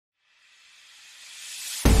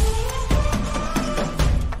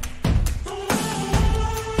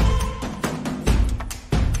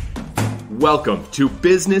Welcome to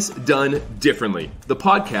Business Done Differently, the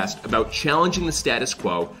podcast about challenging the status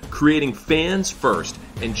quo, creating fans first,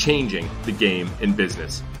 and changing the game in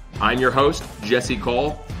business. I'm your host, Jesse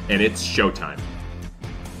Cole, and it's showtime.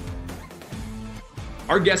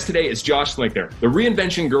 Our guest today is Josh Linkner, the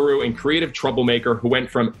reinvention guru and creative troublemaker who went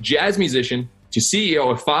from jazz musician to CEO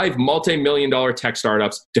of 5 multi-million-dollar tech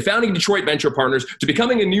startups, to founding Detroit Venture Partners, to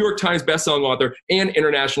becoming a New York Times bestselling author and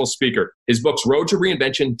international speaker. His books, Road to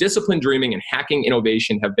Reinvention, Disciplined Dreaming, and Hacking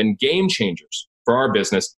Innovation have been game changers for our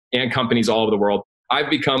business and companies all over the world. I've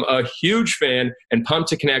become a huge fan and pumped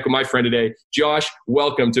to connect with my friend today. Josh,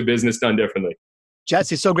 welcome to Business Done Differently.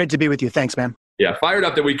 Jesse, so great to be with you. Thanks, man. Yeah, fired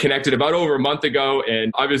up that we connected about over a month ago,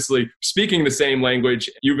 and obviously speaking the same language,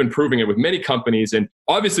 you've been proving it with many companies. And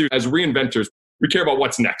obviously as reinventors, we care about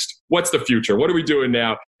what's next. What's the future? What are we doing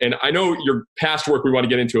now? And I know your past work, we want to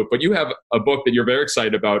get into it, but you have a book that you're very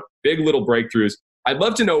excited about, Big Little Breakthroughs. I'd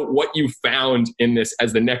love to know what you found in this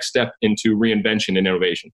as the next step into reinvention and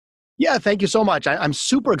innovation. Yeah, thank you so much. I'm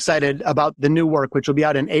super excited about the new work, which will be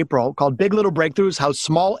out in April, called Big Little Breakthroughs, How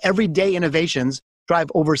Small Everyday Innovations Drive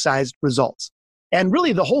Oversized Results. And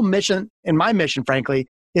really the whole mission, and my mission, frankly,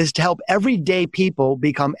 is to help everyday people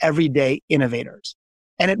become everyday innovators.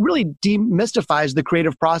 And it really demystifies the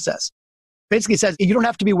creative process. Basically says you don't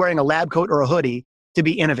have to be wearing a lab coat or a hoodie to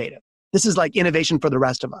be innovative. This is like innovation for the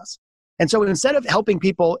rest of us. And so instead of helping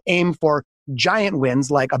people aim for giant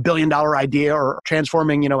wins like $1 billion idea or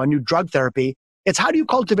transforming, a new drug therapy, it's how do you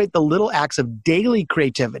cultivate the little acts of daily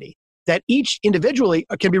creativity that each individually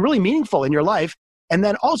can be really meaningful in your life. And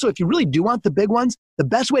then also, if you really do want the big ones, the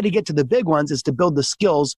best way to get to the big ones is to build the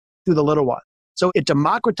skills through the little ones. So it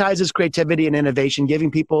democratizes creativity and innovation, giving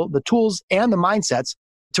people the tools and the mindsets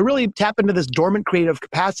to really tap into this dormant creative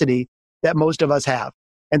capacity that most of us have.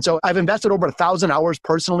 And so I've invested over 1,000 hours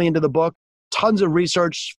personally into the book, tons of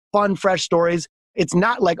research, fun, fresh stories. It's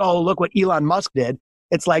not like, oh, look what Elon Musk did.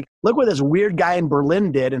 It's like, look what this weird guy in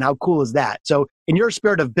Berlin did and how cool is that? So in your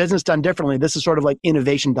spirit of business done differently, this is sort of like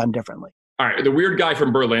innovation done differently. All right, the weird guy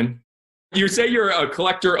from Berlin. You say you're a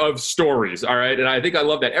collector of stories, all right? And I think I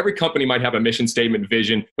love that. Every company might have a mission statement,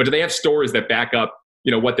 vision, but do they have stories that back up,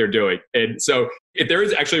 what they're doing? And so if there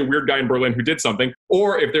is actually a weird guy in Berlin who did something,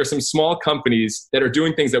 or if there's some small companies that are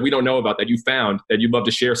doing things that we don't know about that you found that you'd love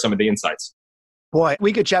to share some of the insights. Boy,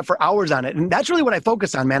 we could chat for hours on it. And that's really what I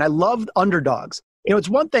focus on, man. I love underdogs. It's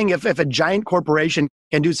one thing if a giant corporation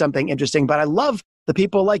can do something interesting, but I love the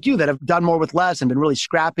people like you that have done more with less and been really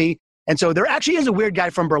scrappy. And so there actually is a weird guy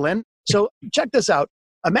from Berlin. So check this out.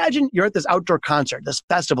 Imagine you're at this outdoor concert, this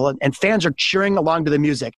festival, and fans are cheering along to the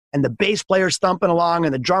music, and the bass player's thumping along,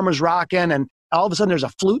 and the drummer's rocking, and all of a sudden there's a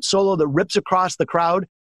flute solo that rips across the crowd.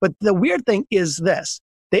 But the weird thing is this.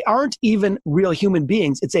 They aren't even real human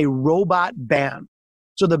beings. It's a robot band.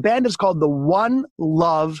 So the band is called the One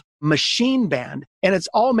Love Machine Band, and it's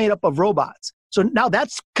all made up of robots. So now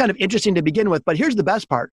that's kind of interesting to begin with, but here's the best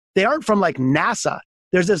part. They aren't from like NASA.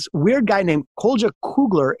 There's this weird guy named Kolja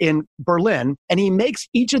Kugler in Berlin, and he makes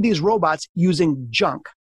each of these robots using junk.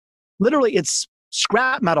 Literally, it's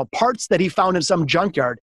scrap metal parts that he found in some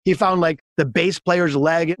junkyard. He found like the bass player's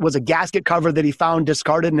leg was a gasket cover that he found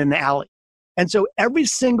discarded in an alley. And so every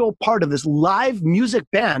single part of this live music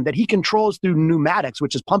band that he controls through pneumatics,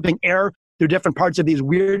 which is pumping air through different parts of these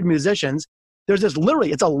weird musicians, there's this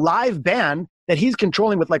literally, it's a live band that he's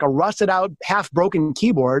controlling with like a rusted out, half broken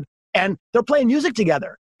keyboard. And they're playing music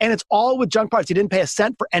together. And it's all with junk parts. He didn't pay a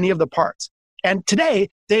cent for any of the parts. And today,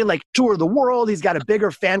 they like tour the world. He's got a bigger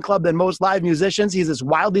fan club than most live musicians. He's this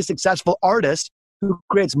wildly successful artist who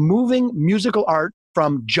creates moving musical art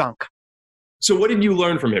from junk. So what did you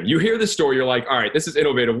learn from him? You hear this story, you're like, all right, this is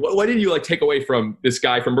innovative. What did you take away from this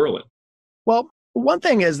guy from Berlin? Well, one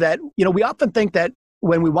thing is that, we often think that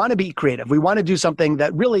when we want to be creative, we want to do something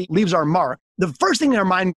that really leaves our mark. The first thing in our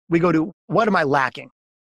mind, we go to, what am I lacking?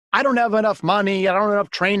 I don't have enough money. I don't have enough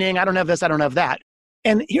training. I don't have this. I don't have that.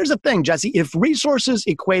 And here's the thing, Jesse, if resources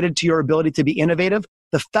equated to your ability to be innovative,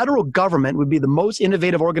 the federal government would be the most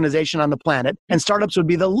innovative organization on the planet, and startups would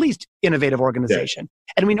be the least innovative organization.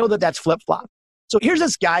 Yeah. And we know that that's flip-flop. So here's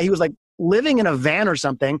this guy, he was like living in a van or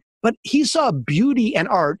something, but he saw beauty and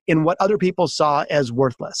art in what other people saw as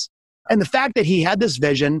worthless. And the fact that he had this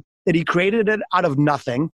vision, that he created it out of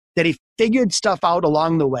nothing, that he figured stuff out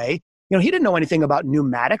along the way. He didn't know anything about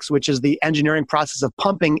pneumatics, which is the engineering process of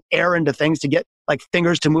pumping air into things to get like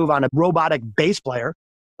fingers to move on a robotic bass player.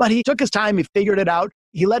 But he took his time, he figured it out,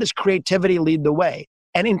 he let his creativity lead the way.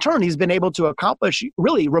 And in turn, he's been able to accomplish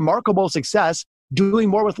really remarkable success doing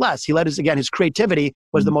more with less. He let his creativity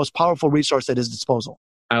was the most powerful resource at his disposal.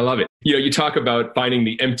 I love it. You talk about finding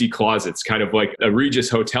the empty closets, kind of like a Regis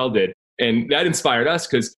Hotel did. And that inspired us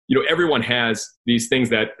because, everyone has these things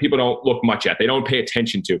that people don't look much at. They don't pay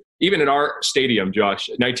attention to. Even in our stadium, Josh,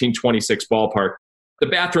 1926 ballpark, the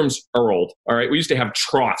bathrooms are old. All right. We used to have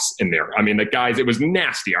troughs in there. I mean, the guys, it was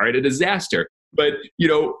nasty. All right. A disaster. But,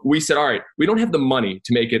 we said, all right, we don't have the money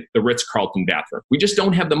to make it the Ritz-Carlton bathroom. We just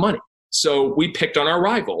don't have the money. So we picked on our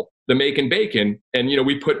rival, the Make and Bacon. And,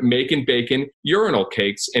 we put Make and Bacon urinal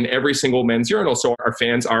cakes in every single men's urinal. So our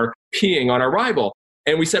fans are peeing on our rival.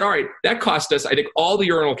 And we said, all right, that cost us, I think all the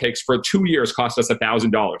urinal cakes for 2 years cost us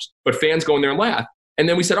 $1,000. But fans go in there and laugh. And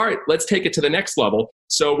then we said, all right, let's take it to the next level.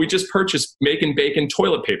 So we just purchased Make and Bacon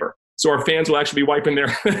toilet paper. So our fans will actually be wiping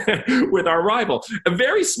there with our rival. A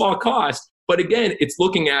very small cost. But again, it's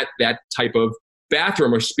looking at that type of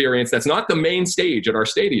bathroom experience that's not the main stage at our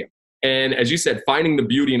stadium. And as you said, finding the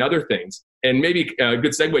beauty in other things. And maybe a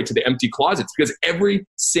good segue to the empty closets, because every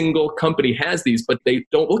single company has these, but they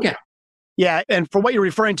don't look at them. Yeah. And for what you're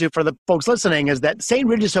referring to, for the folks listening, is that St.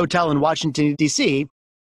 Regis Hotel in Washington, D.C.,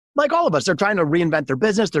 like all of us, they're trying to reinvent their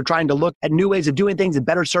business. They're trying to look at new ways of doing things and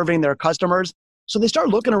better serving their customers. So they start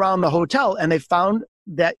looking around the hotel and they found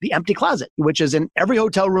that the empty closet, which is in every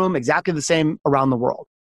hotel room, exactly the same around the world.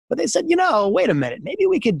 But they said, wait a minute, maybe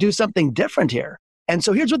we could do something different here. And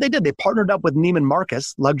so here's what they did. They partnered up with Neiman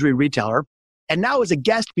Marcus, luxury retailer. And now as a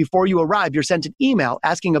guest, before you arrive, you're sent an email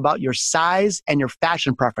asking about your size and your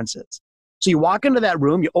fashion preferences. So you walk into that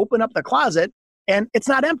room, you open up the closet, and it's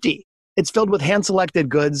not empty. It's filled with hand-selected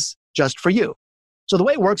goods just for you. So the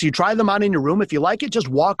way it works, you try them on in your room. If you like it, just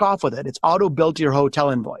walk off with it. It's auto-billed to your hotel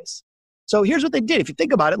invoice. So here's what they did. If you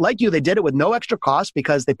think about it, like you, they did it with no extra cost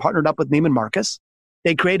because they partnered up with Neiman Marcus.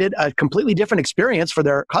 They created a completely different experience for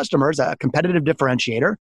their customers, a competitive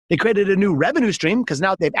differentiator. They created a new revenue stream because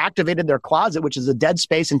now they've activated their closet, which is a dead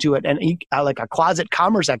space, into it, and like a closet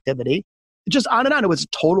commerce activity. Just on and on. It was a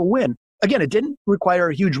total win. Again, it didn't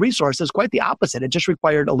require huge resources, quite the opposite. It just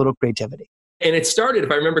required a little creativity. And it started,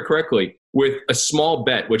 if I remember correctly, with a small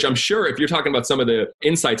bet, which I'm sure if you're talking about some of the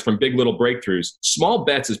insights from big little breakthroughs, small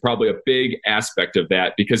bets is probably a big aspect of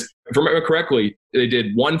that. Because if I remember correctly, they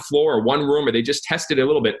did one floor or one room, or they just tested it a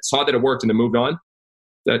little bit, saw that it worked, and then moved on. Is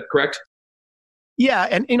that correct? Yeah.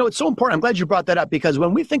 And, it's so important. I'm glad you brought that up, because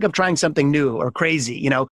when we think of trying something new or crazy,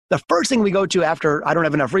 the first thing we go to after I don't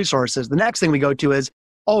have enough resources, the next thing we go to is,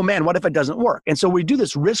 oh man, what if it doesn't work? And so we do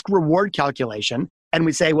this risk reward calculation and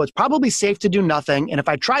we say, well, it's probably safe to do nothing. And if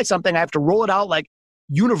I try something, I have to roll it out like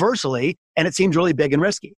universally, and it seems really big and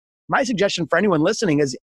risky. My suggestion for anyone listening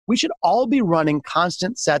is we should all be running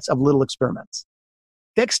constant sets of little experiments.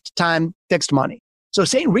 Fixed time, fixed money. So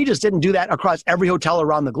St. Regis didn't do that across every hotel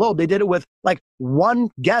around the globe. They did it with like one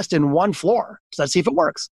guest in one floor. So let's see if it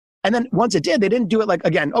works. And then once it did, they didn't do it like,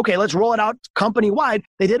 again, okay, let's roll it out company wide.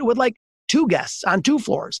 They did it with like 2 guests on 2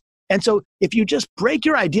 floors. And so if you just break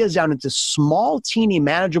your ideas down into small, teeny,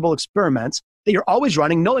 manageable experiments that you're always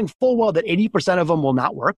running, knowing full well that 80% of them will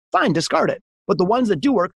not work, fine, discard it. But the ones that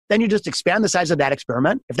do work, then you just expand the size of that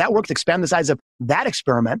experiment. If that works, expand the size of that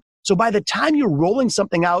experiment. So by the time you're rolling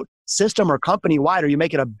something out system or company wide, or you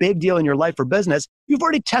make it a big deal in your life or business, you've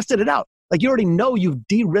already tested it out. Like you already know you've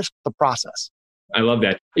de-risked the process. I love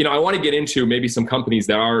that. I want to get into maybe some companies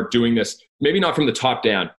that are doing this, maybe not from the top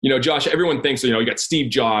down. Josh, everyone thinks, you got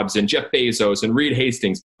Steve Jobs and Jeff Bezos and Reed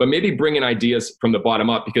Hastings, but maybe bringing ideas from the bottom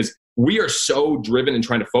up, because we are so driven and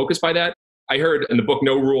trying to focus by that. I heard in the book,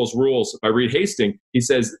 No Rules, Rules by Reed Hastings, he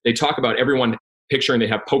says they talk about everyone picturing they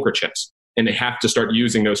have poker chips and they have to start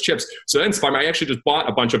using those chips. So that inspired me. I actually just bought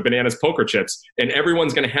a bunch of Bananas poker chips, and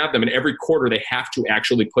everyone's going to have them. And every quarter they have to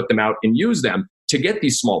actually put them out and use them to get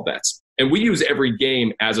these small bets. And we use every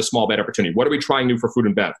game as a small bet opportunity. What are we trying new for food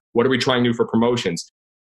and bev? What are we trying new for promotions?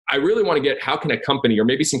 I really want to get, how can a company, or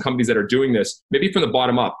maybe some companies that are doing this, maybe from the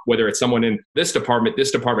bottom up, whether it's someone in this department,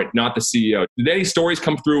 not the CEO. Did any stories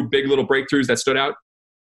come through, big little breakthroughs that stood out?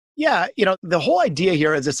 Yeah. The whole idea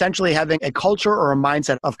here is essentially having a culture or a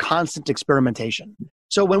mindset of constant experimentation.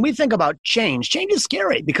 So when we think about change is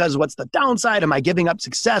scary because what's the downside? Am I giving up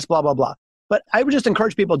success? Blah, blah, blah. But I would just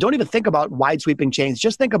encourage people, don't even think about wide sweeping change.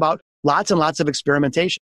 Just think about lots and lots of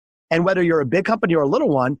experimentation. And whether you're a big company or a little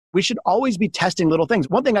one, we should always be testing little things.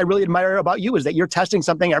 One thing I really admire about you is that you're testing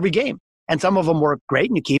something every game. And some of them work great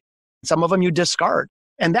and you keep, some of them you discard.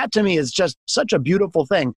 And that to me is just such a beautiful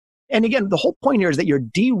thing. And again, the whole point here is that you're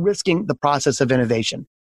de-risking the process of innovation.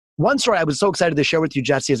 One story I was so excited to share with you,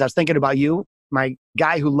 Jesse, is I was thinking about you, my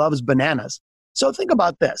guy who loves bananas. So think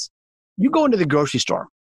about this. You go into the grocery store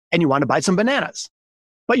and you want to buy some bananas,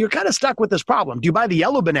 but you're kind of stuck with this problem. Do you buy the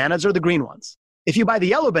yellow bananas or the green ones? If you buy the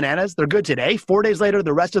yellow bananas, they're good today. 4 days later,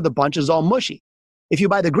 the rest of the bunch is all mushy. If you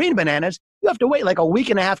buy the green bananas, you have to wait like a week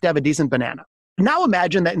and a half to have a decent banana. Now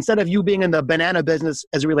imagine that instead of you being in the banana business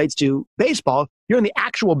as it relates to baseball, you're in the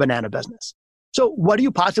actual banana business. So what do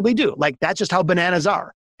you possibly do? Like, that's just how bananas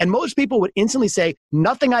are. And most people would instantly say,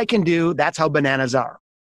 nothing I can do, that's how bananas are.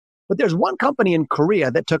 But there's one company in Korea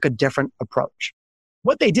that took a different approach.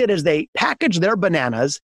 What they did is they packaged their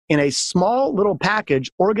bananas in a small little package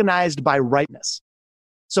organized by ripeness.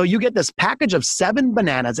 So you get this package of 7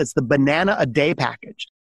 bananas. It's the banana a day package.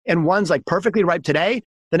 And one's like perfectly ripe today.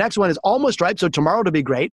 The next one is almost ripe, so tomorrow to be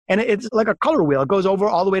great. And it's like a color wheel. It goes over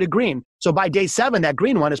all the way to green. So by day 7, that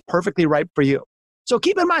green one is perfectly ripe for you. So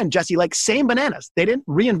keep in mind, Jesse, like same bananas. They didn't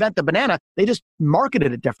reinvent the banana. They just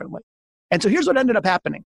marketed it differently. And so here's what ended up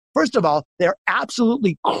happening. First of all, they're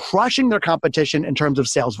absolutely crushing their competition in terms of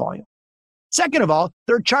sales volume. Second of all,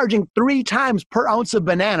 they're charging 3 times per ounce of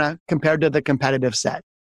banana compared to the competitive set.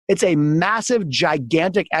 It's a massive,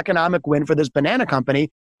 gigantic economic win for this banana company,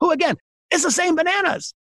 who again, is the same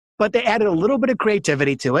bananas. But they added a little bit of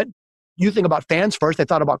creativity to it. You think about fans first. They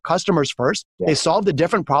thought about customers first. Yeah. They solved a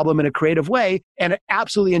different problem in a creative way and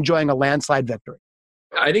absolutely enjoying a landslide victory.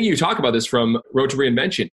 I think you talk about this from Road to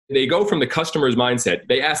Reinvention. They go from the customer's mindset.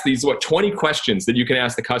 They ask these, 20 questions that you can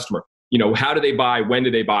ask the customer. How do they buy? When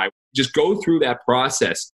do they buy? Just go through that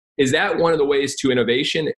process. Is that one of the ways to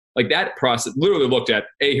innovation? Like that process literally looked at,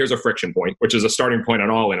 here's a friction point, which is a starting point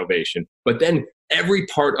on all innovation. But then every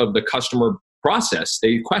part of the customer process,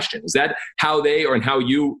 they question. Is that how how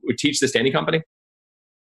you would teach this to any company?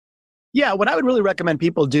 Yeah, what I would really recommend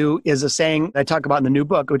people do is a saying I talk about in the new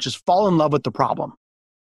book, which is fall in love with the problem.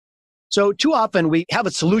 So too often we have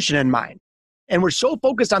a solution in mind and we're so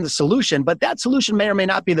focused on the solution, but that solution may or may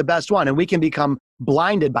not be the best one and we can become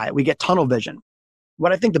blinded by it. We get tunnel vision.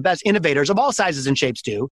 What I think the best innovators of all sizes and shapes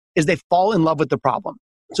do is they fall in love with the problem.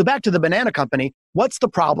 So back to the banana company, what's the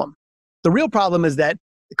problem? The real problem is that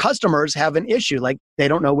customers have an issue. Like they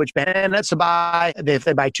don't know which bananas to buy. If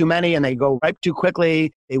they buy too many and they go ripe too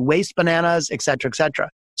quickly, they waste bananas, et cetera, et cetera.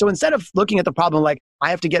 So instead of looking at the problem like, I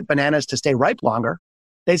have to get bananas to stay ripe longer,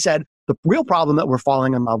 they said, the real problem that we're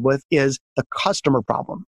falling in love with is the customer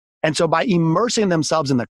problem. And so by immersing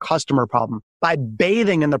themselves in the customer problem, by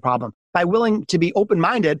bathing in the problem, by willing to be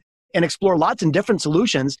open-minded and explore lots of different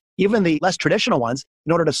solutions, even the less traditional ones,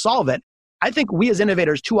 in order to solve it, I think we as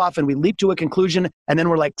innovators, too often, we leap to a conclusion and then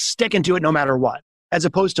we're like sticking to it no matter what, as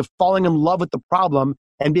opposed to falling in love with the problem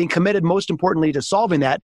and being committed, most importantly, to solving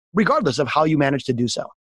that, regardless of how you manage to do so.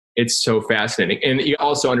 It's so fascinating. And you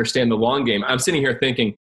also understand the long game. I'm sitting here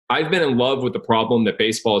thinking, I've been in love with the problem that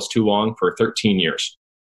baseball is too long for 13 years.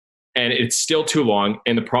 And it's still too long.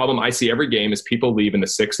 And the problem I see every game is people leave in the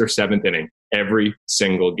 6th or 7th inning every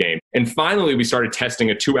single game. And finally, we started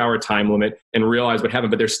testing a 2-hour time limit and realized what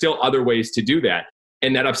happened. But there's still other ways to do that.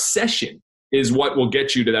 And that obsession is what will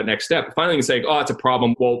get you to that next step. Finally, you say, it's a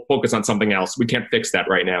problem. We'll focus on something else. We can't fix that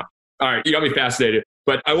right now. All right, you got me fascinated.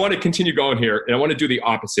 But I want to continue going here. And I want to do the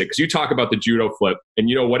opposite because you talk about the judo flip. And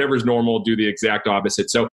whatever's normal, do the exact opposite.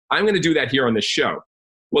 So I'm going to do that here on this show.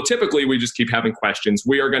 Well, typically, we just keep having questions.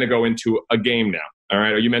 We are going to go into a game now. All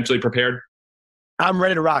right. Are you mentally prepared? I'm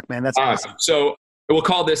ready to rock, man. That's awesome. So we'll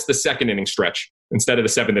call this the 2nd inning stretch instead of the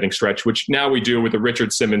 7th inning stretch, which now we do with the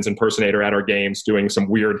Richard Simmons impersonator at our games doing some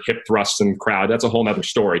weird hip thrusts in the crowd. That's a whole nother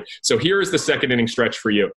story. So here is the 2nd inning stretch for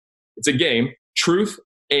you. It's a game, truth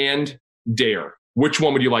and dare. Which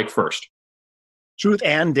one would you like first? Truth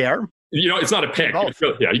and dare? It's not a pick. Both.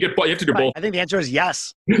 You have to do both. I think the answer is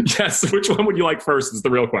yes. Yes. Which one would you like first is the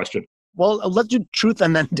real question. Well, let's do truth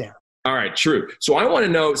and then dare. All right, truth. So I want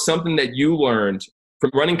to know something that you learned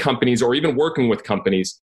from running companies or even working with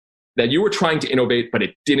companies that you were trying to innovate, but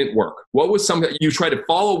it didn't work. What was something you tried to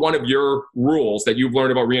follow one of your rules that you've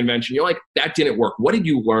learned about reinvention? You're like, that didn't work. What did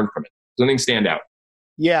you learn from it? Something stand out?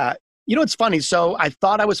 Yeah. It's funny. So I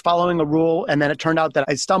thought I was following a rule and then it turned out that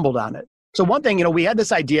I stumbled on it. So one thing, we had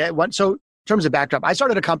this idea. So in terms of backdrop, I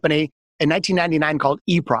started a company in 1999 called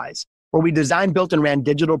ePrize, where we designed, built, and ran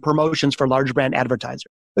digital promotions for large brand advertisers.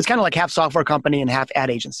 It's kind of like half software company and half ad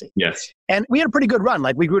agency. Yes. And we had a pretty good run.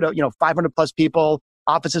 Like we grew to, 500 plus people,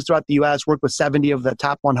 offices throughout the US, worked with 70 of the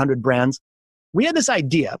top 100 brands. We had this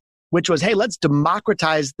idea, which was, hey, let's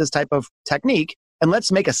democratize this type of technique and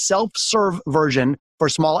let's make a self-serve version for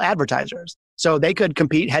small advertisers so they could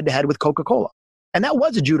compete head to head with Coca-Cola. And that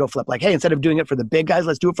was a judo flip. Like, hey, instead of doing it for the big guys,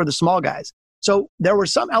 let's do it for the small guys. So there were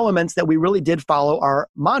some elements that we really did follow our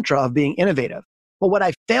mantra of being innovative. But what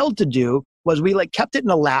I failed to do was we kept it in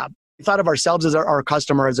a lab. We thought of ourselves as our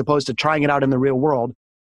customer as opposed to trying it out in the real world.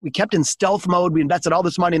 We kept in stealth mode. We invested all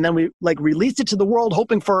this money and then we released it to the world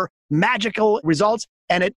hoping for magical results.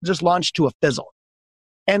 And it just launched to a fizzle.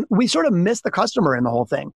 And we sort of missed the customer in the whole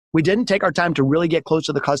thing. We didn't take our time to really get close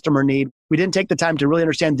to the customer need. We didn't take the time to really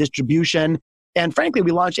understand distribution. And frankly,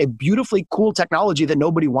 we launched a beautifully cool technology that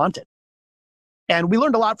nobody wanted. And we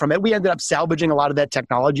learned a lot from it. We ended up salvaging a lot of that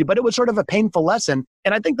technology, but it was sort of a painful lesson.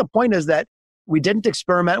 And I think the point is that we didn't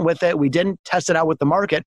experiment with it. We didn't test it out with the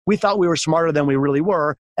market. We thought we were smarter than we really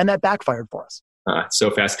were. And that backfired for us.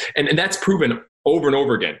 So fast. And that's proven over and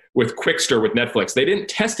over again with Quickster, with Netflix. They didn't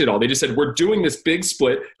test it all. They just said, we're doing this big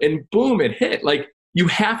split, and boom, it hit. Like, you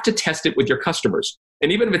have to test it with your customers.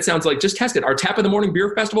 And even if it sounds like, just test it. Our Tap of the Morning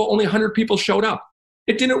Beer Festival, only 100 people showed up.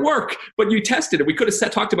 It didn't work, but you tested it. We could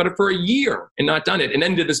have talked about it for a year and not done it, and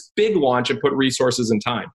then did this big launch and put resources and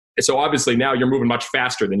time. And so obviously now you're moving much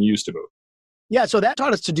faster than you used to move. Yeah, so that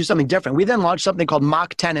taught us to do something different. We then launched something called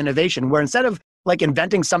Mach 10 Innovation, where instead of like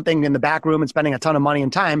inventing something in the back room and spending a ton of money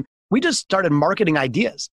and time, we just started marketing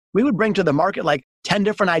ideas. We would bring to the market like 10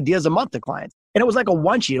 different ideas a month to clients. And it was like a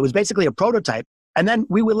one sheet. It was basically a prototype. And then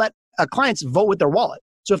we would let clients vote with their wallet.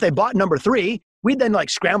 So if they bought number 3, we'd then like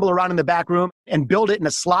scramble around in the back room and build it in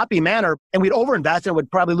a sloppy manner. And we'd overinvest and would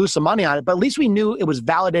probably lose some money on it. But at least we knew it was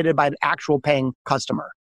validated by an actual paying customer.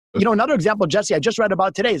 You know, another example, Jesse, I just read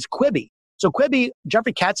about today is Quibi. So Quibi,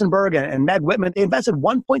 Jeffrey Katzenberg and Meg Whitman, they invested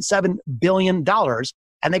 $1.7 billion,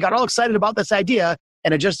 and they got all excited about this idea,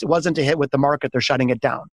 and it just wasn't a hit with the market. They're shutting it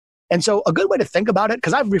down. And so a good way to think about it,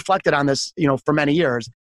 because I've reflected on this, for many years,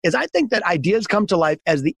 is I think that ideas come to life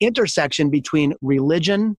as the intersection between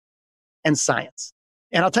religion and science.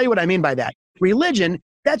 And I'll tell you what I mean by that. Religion,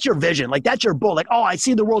 that's your vision. Like, that's your bull. Like, oh, I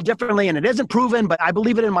see the world differently, and it isn't proven, but I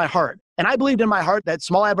believe it in my heart. And I believed in my heart that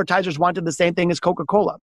small advertisers wanted the same thing as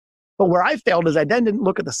Coca-Cola. But where I failed is I then didn't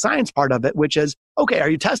look at the science part of it, which is, okay, are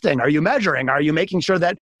you testing? Are you measuring? Are you making sure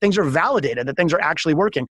that things are validated, that things are actually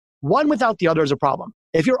working? One without the other is a problem.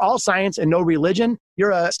 If you're all science and no religion, you're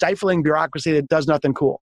a stifling bureaucracy that does nothing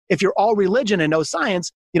cool. If you're all religion and no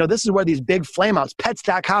science, this is where these big flameouts,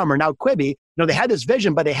 pets.com or now Quibi, they had this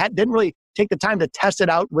vision, but they didn't really take the time to test it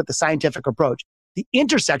out with the scientific approach. The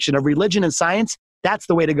intersection of religion and science, that's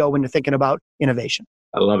the way to go when you're thinking about innovation.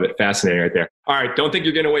 I love it. Fascinating right there. All right. Don't think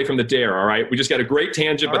you're getting away from the dare. All right. We just got a great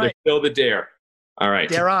tangent, but there's still the dare. All right.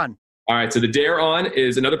 Dare on. All right. So the dare on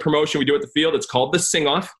is another promotion we do at the field. It's called the Sing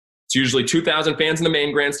Off. It's usually 2,000 fans in the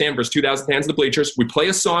main grandstand versus 2,000 fans in the bleachers. We play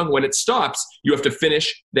a song. When it stops, you have to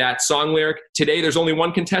finish that song lyric. Today, there's only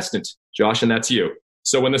one contestant, Josh, and that's you.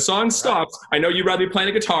 So when the song stops, I know you'd rather be playing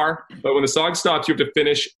a guitar, but when the song stops, you have to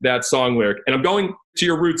finish that song lyric. And I'm going to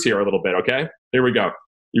your roots here a little bit, okay? Here we go.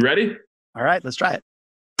 You ready? All right, let's try it.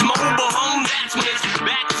 Mobile home, that's when it's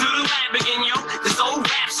back to the lab again, yo. This old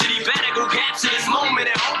rhapsody better go capture this moment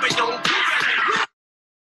and hope it don't be.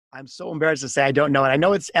 I'm so embarrassed to say I don't know it. I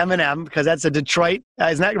know it's Eminem because that's a Detroit.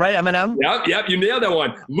 Isn't that right, Eminem? Yep. You nailed that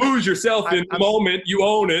one. Lose yourself in the moment. You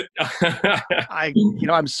own it.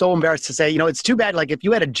 I'm so embarrassed to say, it's too bad. Like if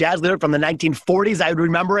you had a jazz lyric from the 1940s, I would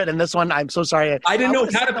remember it. And this one, I'm so sorry. I didn't know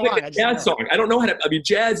how to pick a jazz song. I don't know how to,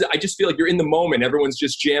 jazz, I just feel like you're in the moment. Everyone's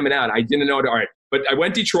just jamming out. I didn't know it. All right. But I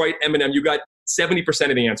went Detroit, Eminem. You got 70%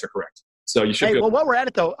 of the answer correct. So you should. Hey, well, while we're at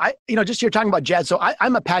it though, just you're talking about jazz. So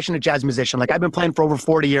I'm a passionate jazz musician. Like I've been playing for over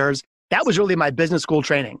 40 years. That was really my business school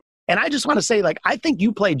training. And I just want to say, like, I think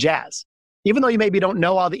you play jazz. Even though you maybe don't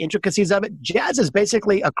know all the intricacies of it, jazz is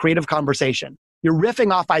basically a creative conversation. You're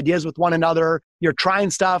riffing off ideas with one another. You're trying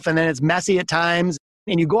stuff and then it's messy at times.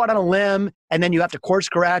 And you go out on a limb and then you have to course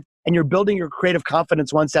correct and you're building your creative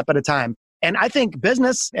confidence one step at a time. And I think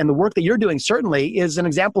business and the work that you're doing certainly is an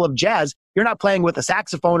example of jazz. You're not playing with a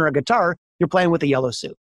saxophone or a guitar. You're playing with a yellow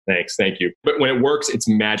suit. Thanks. Thank you. But when it works, it's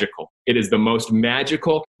magical. It is the most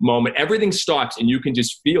magical moment. Everything stops and you can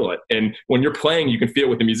just feel it. And when you're playing, you can feel it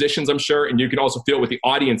with the musicians, I'm sure. And you can also feel it with the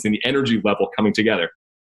audience and the energy level coming together.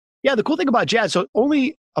 Yeah. The cool thing about jazz, so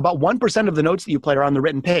only about 1% of the notes that you play are on the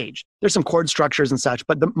written page. There's some chord structures and such,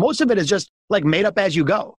 but most of it is just like made up as you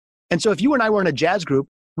go. And so if you and I were in a jazz group,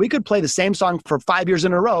 we could play the same song for 5 years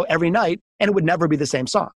in a row every night, and it would never be the same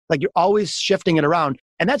song. Like you're always shifting it around.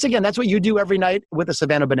 And that's what you do every night with the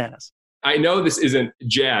Savannah Bananas. I know this isn't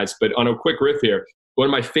jazz, but on a quick riff here, one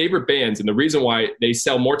of my favorite bands, and the reason why they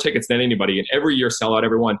sell more tickets than anybody, and every year sell out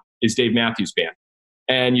every one, is Dave Matthews Band.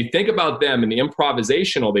 And you think about them and the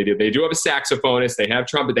improvisational they do. They do have a saxophonist, they have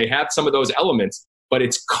trumpet, they have some of those elements, but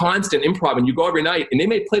it's constant improv. And you go every night, and they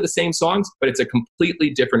may play the same songs, but it's a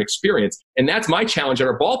completely different experience. And that's my challenge at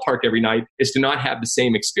our ballpark every night, is to not have the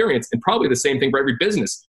same experience, and probably the same thing for every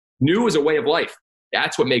business. New is a way of life.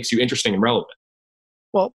 That's what makes you interesting and relevant.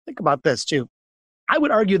 Well, think about this too. I would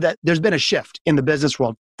argue that there's been a shift in the business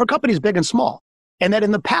world for companies big and small. And that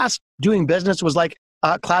in the past, doing business was like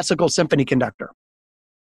a classical symphony conductor.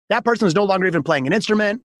 That person is no longer even playing an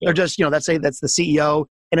instrument. They're just, let's say that's the CEO.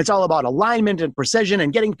 And it's all about alignment and precision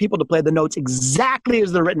and getting people to play the notes exactly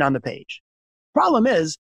as they're written on the page. Problem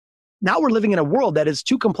is, now we're living in a world that is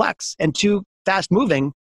too complex and too fast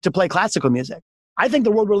moving to play classical music. I think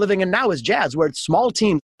the world we're living in now is jazz, where it's small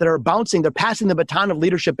teams that are bouncing, they're passing the baton of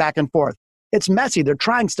leadership back and forth. It's messy, they're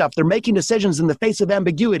trying stuff, they're making decisions in the face of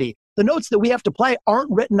ambiguity. The notes that we have to play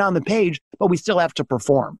aren't written on the page, but we still have to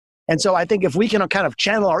perform. And so I think if we can kind of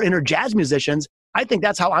channel our inner jazz musicians, I think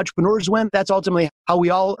that's how entrepreneurs win. That's ultimately how we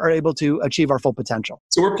all are able to achieve our full potential.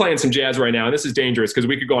 So we're playing some jazz right now, and this is dangerous because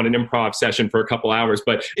we could go on an improv session for a couple hours,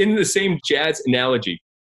 but in the same jazz analogy,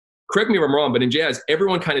 correct me if I'm wrong, but in jazz,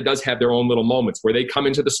 everyone kind of does have their own little moments where they come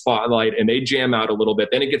into the spotlight and they jam out a little bit.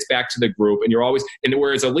 Then it gets back to the group, and you're always, and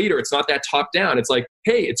whereas a leader, it's not that top down. It's like,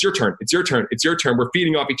 hey, it's your turn. It's your turn. It's your turn. We're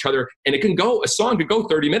feeding off each other, and a song could go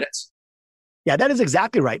 30 minutes. Yeah, that is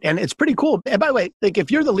exactly right. And it's pretty cool. And by the way, like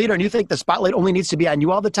if you're the leader and you think the spotlight only needs to be on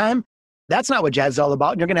you all the time, that's not what jazz is all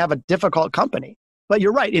about. And you're going to have a difficult company. But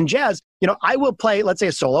you're right. In jazz, I will play, let's say,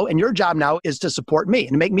 a solo, and your job now is to support me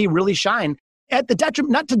and make me really shine at the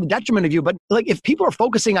detriment, not to the detriment of you, but like if people are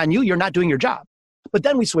focusing on you, you're not doing your job. But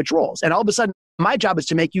then we switch roles. And all of a sudden, my job is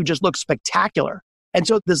to make you just look spectacular. And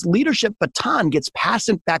so this leadership baton gets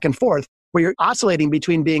passed back and forth where you're oscillating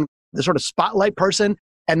between being the sort of spotlight person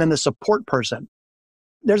and then the support person.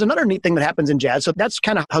 There's another neat thing that happens in jazz. So that's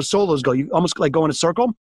kind of how solos go. You almost like go in a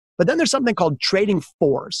circle. But then there's something called trading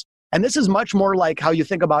fours. And this is much more like how you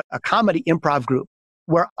think about a comedy improv group,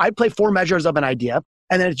 where I play 4 measures of an idea,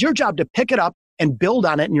 and then it's your job to pick it up and build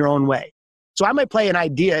on it in your own way. So I might play an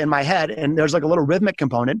idea in my head, and there's like a little rhythmic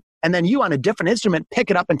component, and then you on a different instrument pick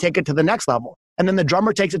it up and take it to the next level. And then the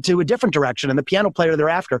drummer takes it to a different direction, and the piano player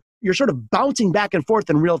thereafter. You're sort of bouncing back and forth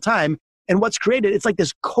in real time. And what's created, it's like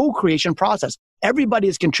this co-creation process. Everybody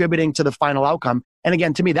is contributing to the final outcome. And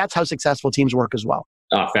again, to me, that's how successful teams work as well.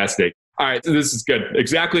 Fascinating. All right, so this is good.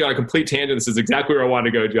 Exactly on a complete tangent. This is exactly where I want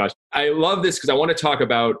to go, Josh. I love this because I want to talk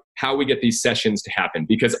about how we get these sessions to happen.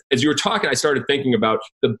 Because as you were talking, I started thinking about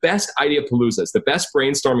the best idea paloozas, the best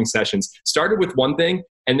brainstorming sessions started with one thing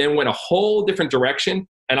and then went a whole different direction.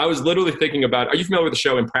 And I was literally thinking about, are you familiar with the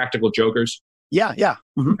show Impractical Jokers? Yeah.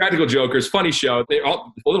 Mm-hmm. Practical Jokers, funny show. They're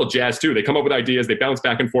all a little jazz too. They come up with ideas. They bounce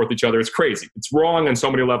back and forth each other. It's crazy. It's wrong on so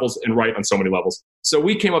many levels and right on so many levels. So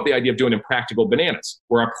we came up with the idea of doing Impractical Bananas,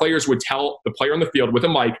 where our players would tell the player on the field with a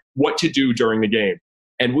mic what to do during the game.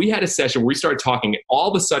 And we had a session where we started talking. And all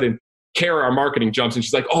of a sudden, Kara, our marketing, jumps and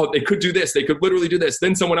she's like, oh, they could do this. They could literally do this.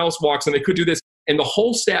 Then someone else walks and they could do this. And the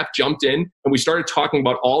whole staff jumped in and we started talking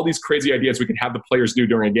about all these crazy ideas we could have the players do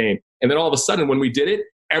during a game. And then all of a sudden, when we did it,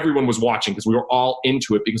 everyone was watching because we were all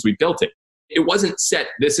into it because we built it. It wasn't set,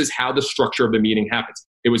 this is how the structure of the meeting happens.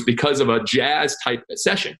 It was because of a jazz type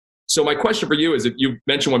session. So my question for you is, if you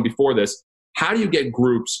mentioned one before this, how do you get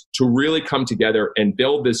groups to really come together and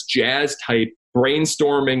build this jazz type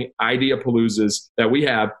brainstorming idea paloozas that we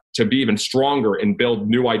have to be even stronger and build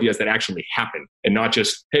new ideas that actually happen and not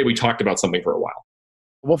just, hey, we talked about something for a while?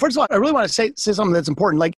 Well, first of all, I really want to say something that's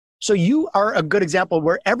important. So you are a good example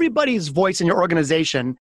where everybody's voice in your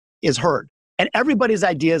organization is heard and everybody's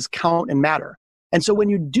ideas count and matter. And so when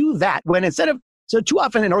you do that, so too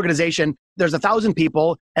often in an organization, there's 1,000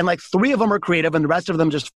 people and like 3 of them are creative and the rest of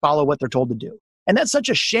them just follow what they're told to do. And that's such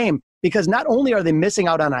a shame because not only are they missing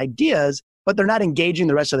out on ideas, but they're not engaging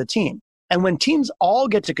the rest of the team. And when teams all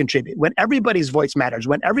get to contribute, when everybody's voice matters,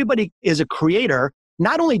 when everybody is a creator,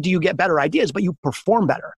 not only do you get better ideas, but you perform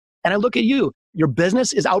better. And I look at you, your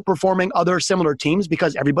business is outperforming other similar teams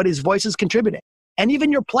because everybody's voice is contributing. And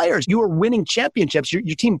even your players, you are winning championships.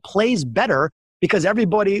 Your team plays better because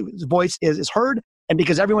everybody's voice is heard and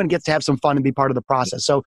because everyone gets to have some fun and be part of the process.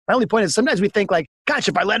 So my only point is sometimes we think like, gosh,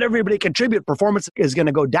 if I let everybody contribute, performance is going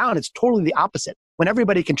to go down. It's totally the opposite. When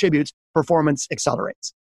everybody contributes, performance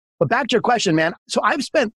accelerates. But back to your question, man. So I've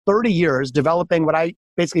spent 30 years developing what I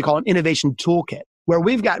basically call an innovation toolkit, where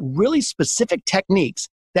we've got really specific techniques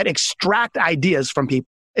that extract ideas from people.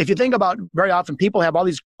 If you think about very often, people have all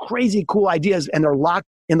these crazy cool ideas and they're locked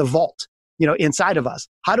in the vault, inside of us.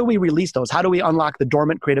 How do we release those? How do we unlock the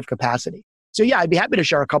dormant creative capacity? So yeah, I'd be happy to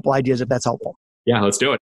share a couple ideas if that's helpful. Yeah, let's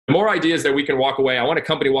do it. The more ideas that we can walk away. I want a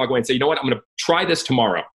company to walk away and say, you know what, I'm going to try this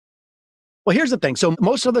tomorrow. Well, here's the thing. So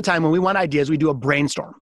most of the time when we want ideas, we do a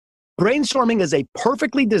brainstorm. Brainstorming is a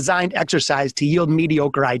perfectly designed exercise to yield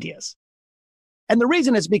mediocre ideas. And the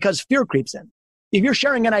reason is because fear creeps in. If you're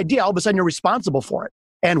sharing an idea, all of a sudden you're responsible for it.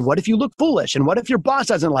 And what if you look foolish? And what if your boss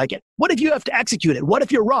doesn't like it? What if you have to execute it? What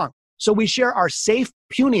if you're wrong? So we share our safe,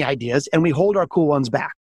 puny ideas and we hold our cool ones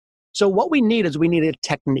back. So what we need is we need a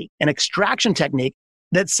technique, an extraction technique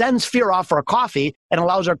that sends fear off for a coffee and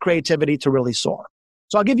allows our creativity to really soar.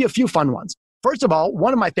 So I'll give you a few fun ones. First of all,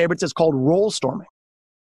 one of my favorites is called role storming.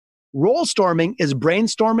 Role storming is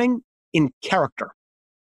brainstorming in character.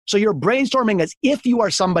 So you're brainstorming as if you are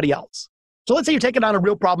somebody else. So let's say you're taking on a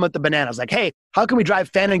real problem with the bananas. Like, hey, how can we drive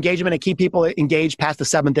fan engagement and keep people engaged past the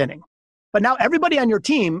 7th inning? But now everybody on your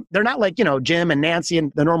team, they're not like, Jim and Nancy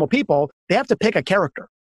and the normal people. They have to pick a character.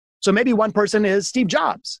 So maybe one person is Steve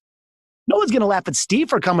Jobs. No one's going to laugh at Steve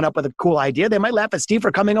for coming up with a cool idea. They might laugh at Steve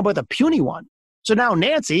for coming up with a puny one. So now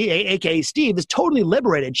Nancy, aka Steve, is totally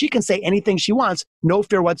liberated. She can say anything she wants, no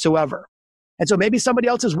fear whatsoever. And so maybe somebody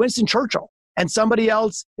else is Winston Churchill, and somebody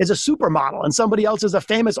else is a supermodel, and somebody else is a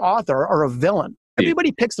famous author or a villain.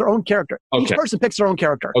 Everybody picks their own character. Okay. Each person picks their own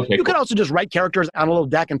character. Okay, you could also just write characters on a little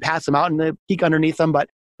deck and pass them out and they peek underneath them. But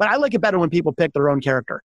I like it better when people pick their own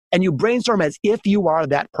character. And you brainstorm as if you are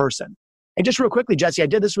that person. And just real quickly, Jesse, I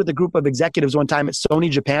did this with a group of executives one time at Sony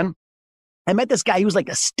Japan. I met this guy. He was like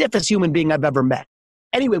the stiffest human being I've ever met.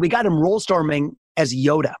 Anyway, we got him role storming as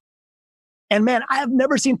Yoda. And man, I have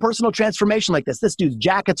never seen personal transformation like this. This dude's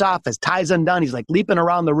jacket's off, his tie's undone. He's like leaping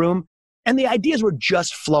around the room. And the ideas were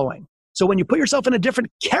just flowing. So when you put yourself in a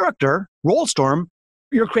different character, role storm,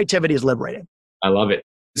 your creativity is liberated. I love it.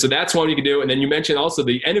 So that's one you can do. And then you mentioned also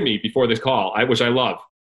the enemy before this call, which I love.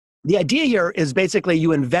 The idea here is basically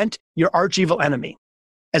you invent your arch evil enemy.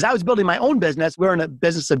 As I was building my own business, we're in a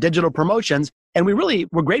business of digital promotions, and we really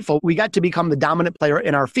were grateful. We got to become the dominant player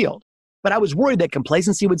in our field. But I was worried that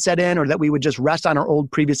complacency would set in or that we would just rest on our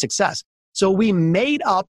old previous success. So we made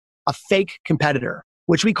up a fake competitor,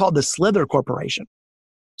 which we called the Slither Corporation.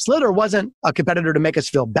 Slither wasn't a competitor to make us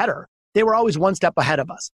feel better. They were always one step ahead of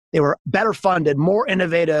us. They were better funded, more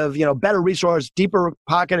innovative, better resource, deeper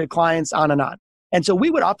pocketed clients, on and on. And so we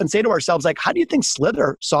would often say to ourselves, like, how do you think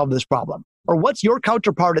Slither solved this problem? Or what's your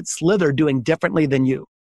counterpart at Slither doing differently than you?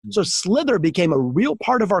 So Slither became a real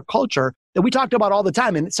part of our culture that we talked about all the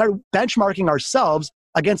time and started benchmarking ourselves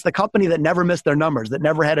against the company that never missed their numbers, that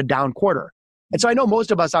never had a down quarter. And so I know most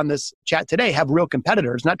of us on this chat today have real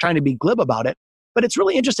competitors, not trying to be glib about it, but it's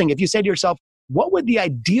really interesting if you say to yourself, what would the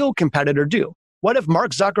ideal competitor do? What if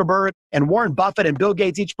Mark Zuckerberg and Warren Buffett and Bill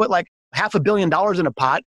Gates each put like $500 million in a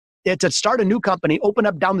pot to start a new company, open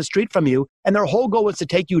up down the street from you, and their whole goal was to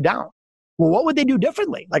take you down? Well, what would they do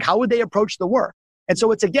differently? Like, how would they approach the work? And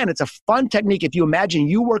so it's a fun technique. If you imagine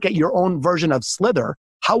you work at your own version of Slither,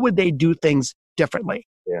 how would they do things differently?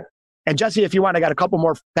 Yeah. And Jesse, if you want, I got a couple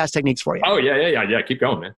more fast techniques for you. Oh, yeah. Keep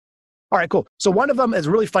going, man. All right, cool. So one of them is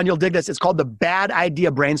really fun. You'll dig this. It's called the bad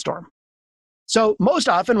idea brainstorm. So most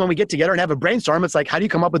often when we get together and have a brainstorm, it's like, how do you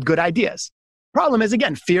come up with good ideas? Problem is,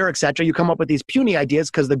 again, fear, et cetera. You come up with these puny ideas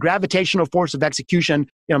because the gravitational force of execution,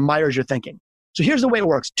 mires your thinking. So here's the way it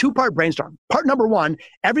works. 2-part brainstorm. Part number 1,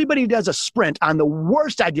 everybody does a sprint on the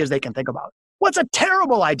worst ideas they can think about. What's a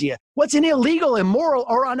terrible idea? What's an illegal, immoral,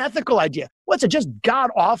 or unethical idea? What's a just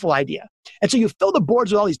god-awful idea? And so you fill the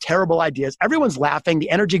boards with all these terrible ideas. Everyone's laughing. The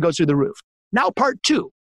energy goes through the roof. Now, part 2,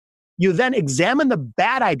 you then examine the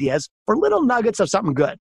bad ideas for little nuggets of something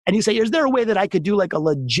good. And you say, is there a way that I could do like a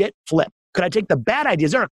legit flip? Could I take the bad ideas?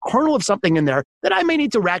 Is there a kernel of something in there that I may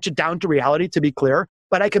need to ratchet down to reality, to be clear,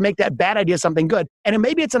 but I could make that bad idea something good. And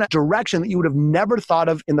maybe it's in a direction that you would have never thought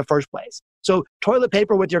of in the first place. So toilet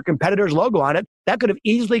paper with your competitor's logo on it, that could have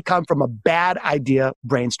easily come from a bad idea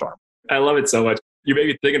brainstorm. I love it so much. You made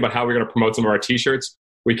me thinking about how we're going to promote some of our t-shirts.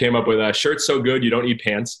 We came up with a shirt so good you don't need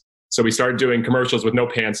pants. So we started doing commercials with no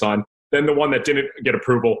pants on. Then the one that didn't get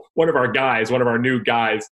approval, one of our new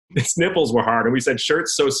guys, his nipples were hard. And we said,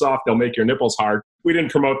 shirts so soft, they'll make your nipples hard. We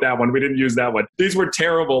didn't promote that one. We didn't use that one. These were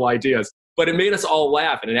terrible ideas, but it made us all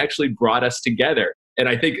laugh and it actually brought us together. And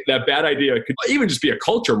I think that bad idea could even just be a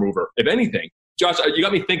culture mover, if anything. Josh, you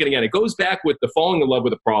got me thinking again. It goes back with the falling in love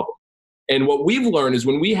with a problem. And what we've learned is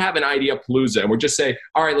when we have an idea palooza and we're just saying,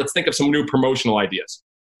 all right, let's think of some new promotional ideas.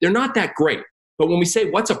 They're not that great. But when we say,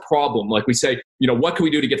 what's a problem? Like we say, what can we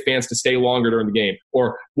do to get fans to stay longer during the game?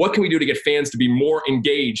 Or what can we do to get fans to be more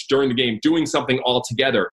engaged during the game, doing something all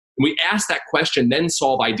together? And we ask that question, then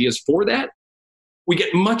solve ideas for that. We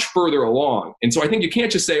get much further along. And so I think you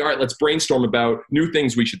can't just say, all right, let's brainstorm about new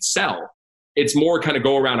things we should sell. It's more kind of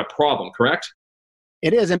go around a problem, correct?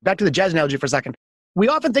 It is. And back to the jazz analogy for a second. We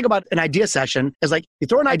often think about an idea session as like, you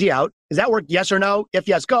throw an idea out. Does that work? Yes or no? If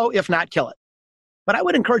yes, go. If not, kill it. But I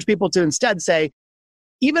would encourage people to instead say,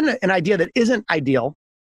 even an idea that isn't ideal,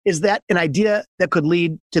 is that an idea that could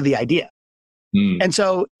lead to the idea? And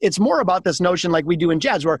so it's more about this notion like we do in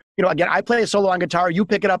jazz where, again, I play a solo on guitar, you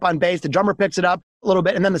pick it up on bass, the drummer picks it up a little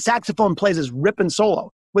bit, and then the saxophone plays this ripping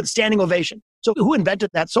solo with standing ovation. So who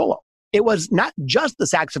invented that solo? It was not just the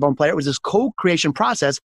saxophone player, it was this co-creation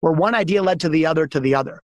process where one idea led to the other to the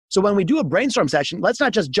other. So when we do a brainstorm session, let's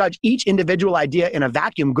not just judge each individual idea in a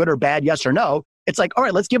vacuum, good or bad, yes or no. It's like, all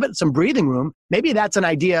right, let's give it some breathing room. Maybe that's an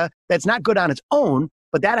idea that's not good on its own,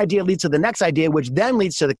 but that idea leads to the next idea, which then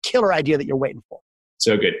leads to the killer idea that you're waiting for.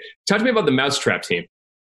 So good. Talk to me about the Mousetrap team.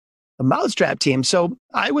 The Mousetrap team. So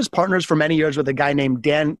I was partners for many years with a guy named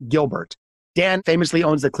Dan Gilbert. Dan famously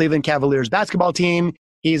owns the Cleveland Cavaliers basketball team.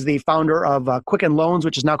 He's the founder of Quicken Loans,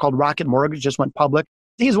 which is now called Rocket Mortgage, just went public.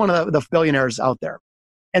 He's one of the billionaires out there.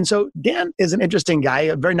 And so Dan is an interesting guy,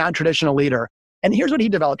 a very non-traditional leader. And here's what he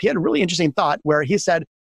developed. He had a really interesting thought where he said,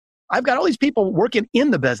 I've got all these people working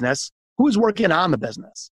in the business. Who's working on the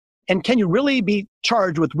business? And can you really be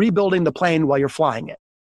charged with rebuilding the plane while you're flying it?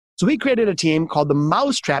 So we created a team called the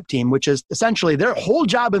Mousetrap team, which is essentially their whole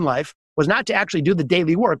job in life was not to actually do the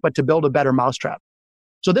daily work, but to build a better mousetrap.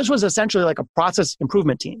 So this was essentially like a process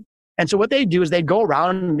improvement team. And so what they do is they'd go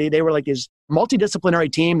around and they were like this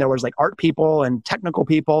multidisciplinary team. There was like art people and technical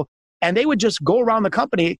people, and they would just go around the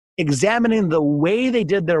company examining the way they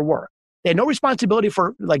did their work. They had no responsibility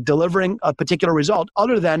for like delivering a particular result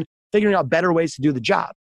other than figuring out better ways to do the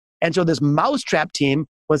job. And so this Mousetrap team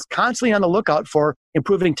was constantly on the lookout for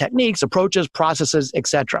improving techniques, approaches, processes,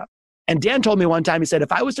 etc. And Dan told me one time, he said,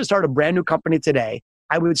 if I was to start a brand new company today,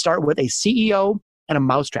 I would start with a CEO and a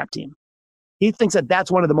Mousetrap team. He thinks that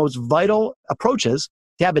that's one of the most vital approaches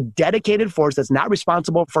to have a dedicated force that's not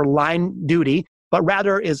responsible for line duty, but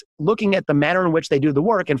rather is looking at the manner in which they do the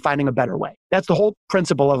work and finding a better way. That's the whole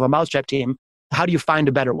principle of a Mousetrap team. How do you find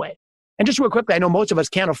a better way? And just real quickly, I know most of us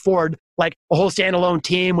can't afford like a whole standalone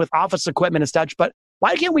team with office equipment and such, but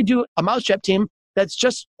why can't we do a Mousetrap team that's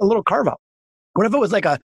just a little carve out? What if it was like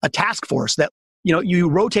a task force that, you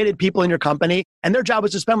rotated people in your company and their job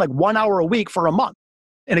was to spend like 1 hour a week for a month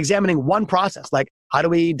and examining one process, like how do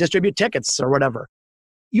we distribute tickets or whatever.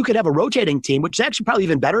 You could have a rotating team, which is actually probably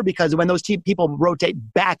even better because when those people rotate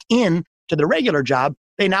back in to their regular job,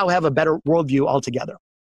 they now have a better worldview altogether.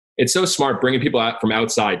 It's so smart bringing people out from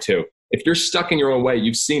outside too. If you're stuck in your own way,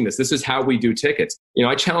 you've seen this. This is how we do tickets.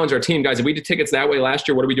 I challenge our team, guys, if we did tickets that way last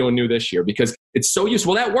year, what are we doing new this year? Because it's so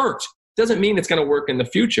useful. That worked. Doesn't mean it's going to work in the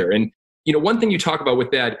future. And one thing you talk about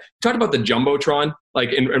with that, you talked about the Jumbotron,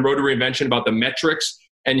 like in Road to Reinvention, about the metrics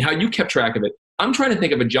and how you kept track of it. I'm trying to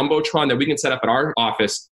think of a Jumbotron that we can set up at our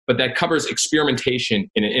office, but that covers experimentation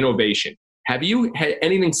and innovation. Have you had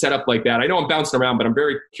anything set up like that? I know I'm bouncing around, but I'm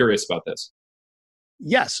very curious about this.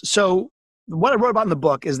 Yes. So what I wrote about in the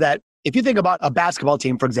book is that if you think about a basketball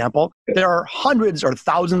team, for example, there are hundreds or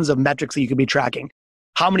thousands of metrics that you could be tracking.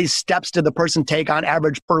 How many steps did the person take on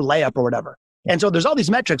average per layup or whatever? And so there's all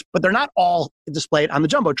these metrics, but they're not all displayed on the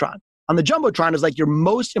Jumbotron. On the Jumbotron is like your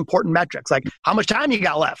most important metrics, like how much time you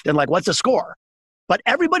got left and like what's the score. But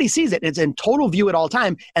everybody sees it. It's in total view at all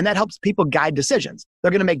time. And that helps people guide decisions.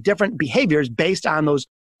 They're going to make different behaviors based on those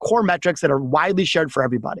core metrics that are widely shared for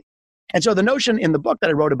everybody. And so the notion in the book that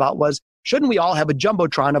I wrote about was, shouldn't we all have a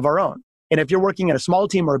Jumbotron of our own? And if you're working at a small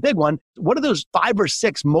team or a big one, what are those 5 or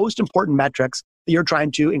 6 most important metrics that you're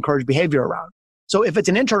trying to encourage behavior around? So if it's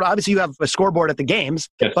an internal, obviously you have a scoreboard at the games,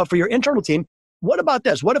 yes. But for your internal team, what about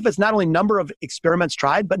this? What if it's not only number of experiments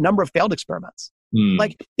tried, but number of failed experiments?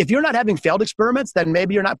 Like if you're not having failed experiments, then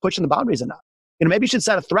maybe you're not pushing the boundaries enough. Maybe you should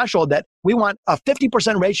set a threshold that we want a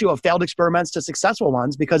 50% ratio of failed experiments to successful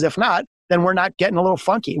ones, because if not, then we're not getting a little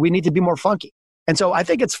funky. We need to be more funky. And so I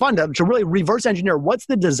think it's fun to really reverse engineer what's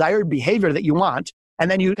the desired behavior that you want,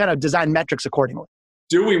 and then you kind of design metrics accordingly.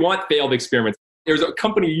 Do we want failed experiments? There's a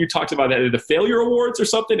company you talked about, the failure awards or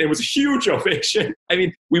something. It was a huge ovation.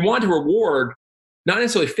 We want to reward not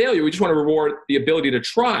necessarily failure. We just want to reward the ability to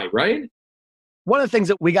try, right? One of the things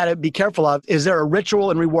that we got to be careful of is there a ritual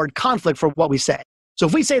and reward conflict for what we say. So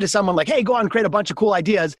if we say to someone like, hey, go out and create a bunch of cool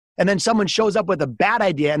ideas, and then someone shows up with a bad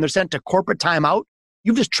idea and they're sent to corporate timeout,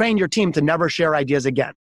 you've just trained your team to never share ideas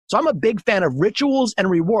again. So I'm a big fan of rituals and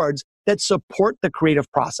rewards that support the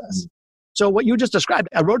creative process. So what you just described,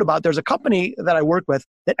 I wrote about, there's a company that I work with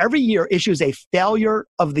that every year issues a Failure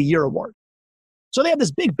of the Year award. So they have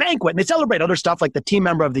this big banquet and they celebrate other stuff like the Team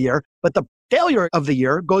Member of the Year, but the Failure of the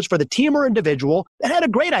Year goes for the team or individual that had a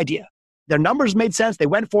great idea. Their numbers made sense, they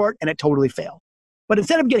went for it, and it totally failed. But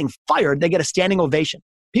instead of getting fired, they get a standing ovation.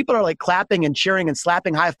 People are like clapping and cheering and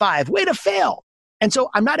slapping high five, way to fail. And so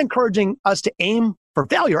I'm not encouraging us to aim for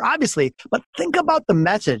failure, obviously, but think about the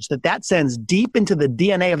message that sends deep into the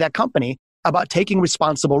DNA of that company about taking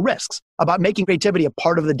responsible risks, about making creativity a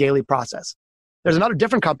part of the daily process. There's another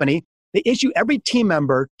different company. They issue every team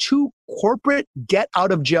member 2 corporate get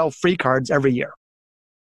out of jail free cards every year.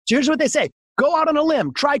 So here's what they say. Go out on a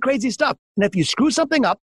limb, try crazy stuff. And if you screw something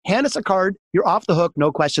up, hand us a card, you're off the hook,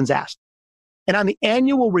 no questions asked. And on the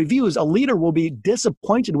annual reviews, a leader will be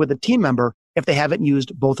disappointed with a team member if they haven't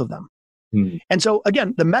used both of them. And so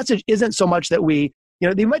again, the message isn't so much that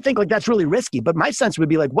you might think like that's really risky, but my sense would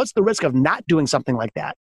be like, what's the risk of not doing something like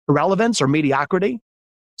that? Irrelevance or mediocrity?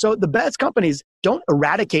 So the best companies don't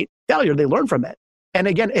eradicate failure, they learn from it. And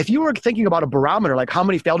again, if you were thinking about a barometer, like how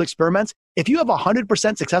many failed experiments, if you have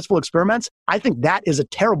 100% successful experiments, I think that is a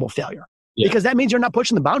terrible failure because that means you're not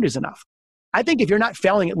pushing the boundaries enough. I think if you're not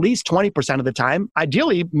failing at least 20% of the time,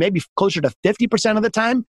 ideally maybe closer to 50% of the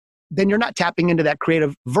time, then you're not tapping into that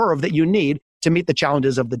creative verve that you need to meet the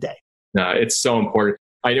challenges of the day. No, it's so important.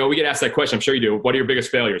 I know we get asked that question. I'm sure you do. What are your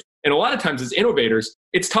biggest failures? And a lot of times as innovators,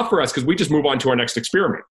 it's tough for us because we just move on to our next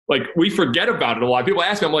experiment. Like we forget about it a lot. People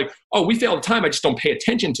ask me, I'm like, oh, we fail all the time. I just don't pay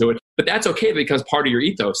attention to it. But that's okay because part of your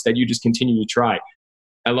ethos that you just continue to try.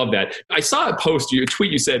 I love that. I saw a post, a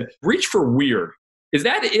tweet, you said, reach for weird. Is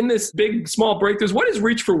that in this big, small breakthroughs? What is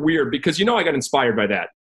reach for weird? Because I got inspired by that.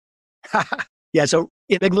 Yeah, so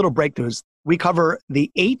in Big Little Breakthroughs, we cover the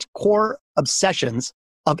 8 core obsessions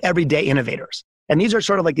of everyday innovators. And these are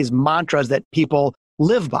sort of like these mantras that people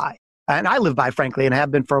live by. And I live by, frankly, and have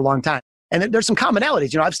been for a long time. And there's some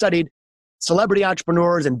commonalities. I've studied celebrity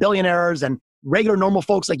entrepreneurs and billionaires and regular normal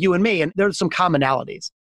folks like you and me, and there's some commonalities.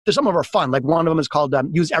 There's some of them are fun. Like one of them is called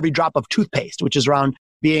use every drop of toothpaste, which is around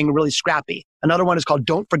being really scrappy. Another one is called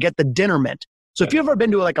don't forget the dinner mint. So if you've ever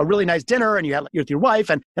been to like a really nice dinner and you're with your wife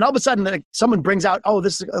and all of a sudden like, someone brings out, oh,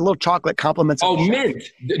 this is a little chocolate compliments. Oh, mint.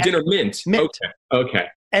 Dinner mint. Okay.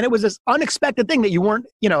 And it was this unexpected thing that you weren't,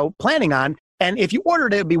 planning on. And if you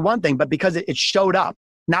ordered it, it'd be one thing, but because it showed up,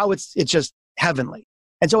 now it's just heavenly.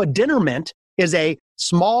 And so a dinner mint is a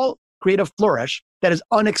small creative flourish that is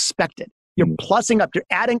unexpected. You're plussing up, you're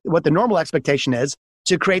adding what the normal expectation is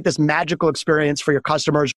to create this magical experience for your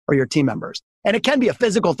customers or your team members. And it can be a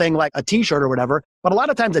physical thing like a t-shirt or whatever, but a lot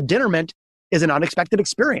of times a dinner mint is an unexpected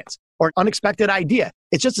experience or an unexpected idea.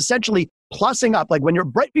 It's just essentially plussing up. Like when you're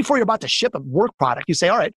right before you're about to ship a work product, you say,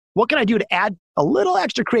 all right, what can I do to add a little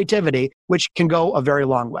extra creativity, which can go a very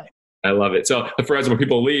long way. I love it. So for us, when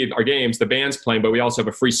people leave our games, the band's playing, but we also have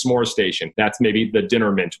a free s'more station. That's maybe the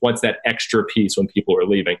dinner mint. What's that extra piece when people are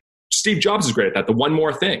leaving? Steve Jobs is great at that. The one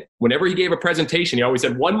more thing. Whenever he gave a presentation, he always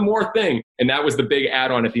said one more thing. And that was the big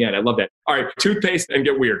add-on at the end. I love that. All right, toothpaste and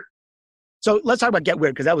get weird. So let's talk about get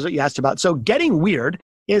weird because that was what you asked about. So getting weird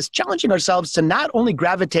is challenging ourselves to not only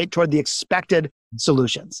gravitate toward the expected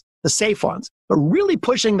solutions, the safe ones, but really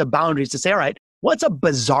pushing the boundaries to say, all right, what's a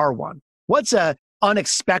bizarre one? What's a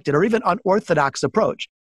unexpected or even unorthodox approach?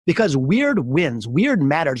 Because weird wins, weird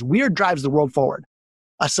matters, weird drives the world forward.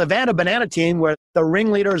 A Savannah banana team where the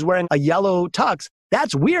ringleader is wearing a yellow tux,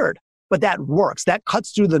 that's weird, but that works. That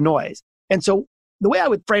cuts through the noise. And so the way I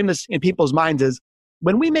would frame this in people's minds is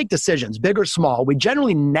when we make decisions, big or small, we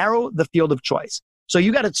generally narrow the field of choice. So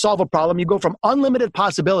you got to solve a problem. You go from unlimited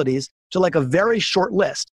possibilities to like a very short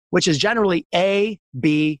list, which is generally A,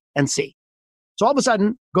 B, and C. So all of a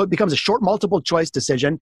sudden, it becomes a short multiple choice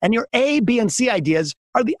decision. And your A, B, and C ideas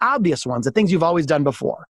are the obvious ones, the things you've always done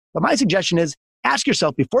before. But my suggestion is ask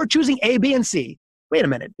yourself before choosing A, B, and C, wait a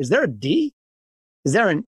minute, is there a D? Is there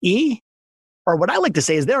an E? Or what I like to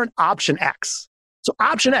say, is there an option X? So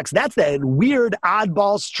option X, that's that weird,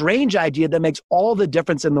 oddball, strange idea that makes all the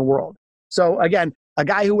difference in the world. So again, a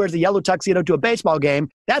guy who wears a yellow tuxedo to a baseball game,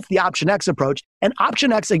 that's the option X approach. And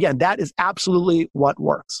option X, again, that is absolutely what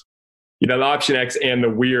works. The option X and the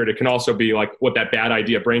weird, it can also be like what that bad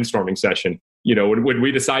idea brainstorming session. When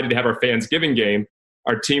we decided to have our Fansgiving game,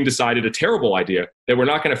 our team decided a terrible idea that we're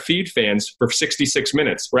not going to feed fans for 66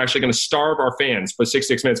 minutes. We're actually going to starve our fans for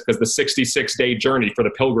 66 minutes because the 66-day journey for the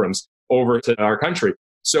pilgrims over to our country.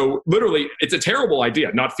 So literally, it's a terrible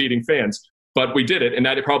idea, not feeding fans, but we did it. And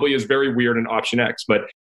that it probably is very weird in option X. But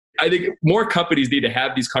I think more companies need to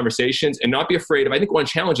have these conversations and not be afraid of, I think one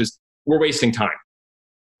challenge is we're wasting time.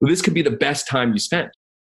 Well, this could be the best time you spend.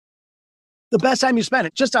 The best time you spend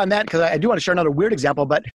it. Just on that, because I do want to share another weird example,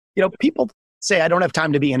 but people say, I don't have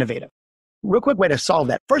time to be innovative. Real quick way to solve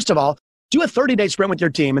that. First of all, do a 30-day sprint with your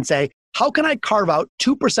team and say, how can I carve out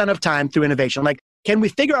 2% of time through innovation? Like, can we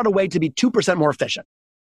figure out a way to be 2% more efficient?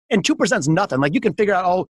 And 2% is nothing. Like you can figure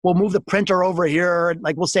out, we'll move the printer over here.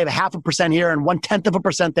 Like we'll save 0.5% here and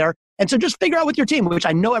 0.1% there. And so just figure out with your team, which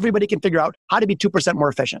I know everybody can figure out how to be 2% more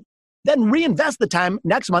efficient. Then reinvest the time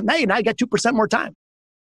next month. Now you get 2% more time.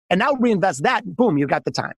 And now reinvest that, boom, you got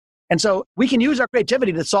the time. And so we can use our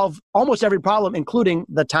creativity to solve almost every problem, including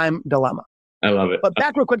the time dilemma. I love it. But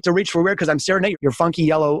back real quick to reach for weird, because I'm staring at your funky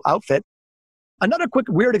yellow outfit. Another quick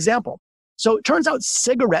weird example. So it turns out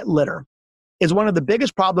cigarette litter is one of the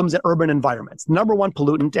biggest problems in urban environments. Number one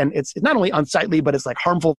pollutant, and it's not only unsightly, but it's like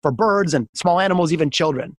harmful for birds and small animals, even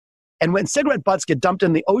children. And when cigarette butts get dumped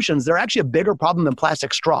in the oceans, they're actually a bigger problem than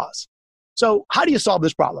plastic straws. So how do you solve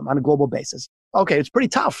this problem on a global basis? Okay, it's pretty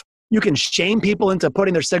tough. You can shame people into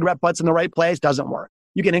putting their cigarette butts in the right place, doesn't work.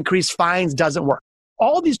 You can increase fines, doesn't work.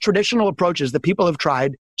 All these traditional approaches that people have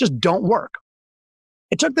tried just don't work.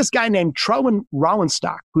 It took this guy named Trowin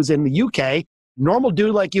Rowenstock, who's in the UK, normal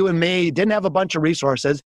dude like you and me, didn't have a bunch of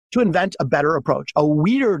resources, to invent a better approach, a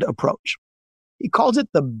weird approach. He calls it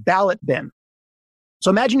the ballot bin. So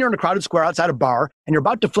imagine you're in a crowded square outside a bar and you're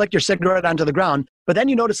about to flick your cigarette onto the ground, but then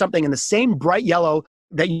you notice something in the same bright yellow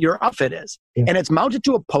that your outfit is. Yeah. And it's mounted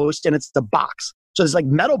to a post and it's the box. So there's like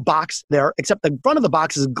metal box there, except the front of the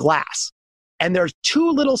box is glass. And there's two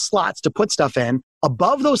little slots to put stuff in.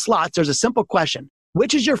 Above those slots, there's a simple question.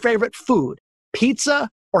 Which is your favorite food, pizza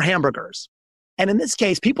or hamburgers? And in this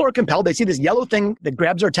case, people are compelled. They see this yellow thing that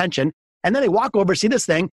grabs their attention, and then they walk over, see this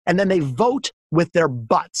thing, and then they vote with their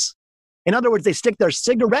butts. In other words, they stick their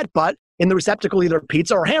cigarette butt in the receptacle, either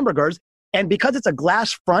pizza or hamburgers. And because it's a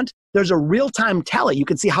glass front, there's a real-time tally. You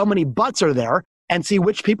can see how many butts are there and see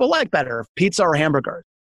which people like better, pizza or hamburger.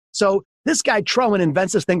 So this guy, Trowin,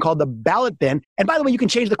 invents this thing called the ballot bin. And by the way, you can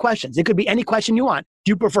change the questions. It could be any question you want.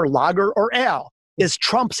 Do you prefer lager or ale? Is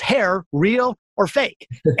Trump's hair real or fake?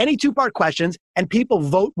 Any two-part questions, and people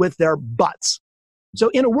vote with their butts. So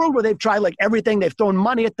in a world where they've tried like everything, they've thrown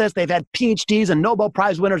money at this, they've had PhDs and Nobel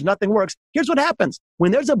Prize winners, nothing works. Here's what happens.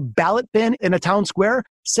 When there's a ballot bin in a town square,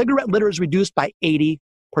 cigarette litter is reduced by 80%.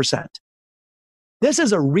 This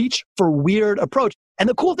is a reach for weird approach. And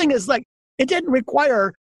the cool thing is, like, it didn't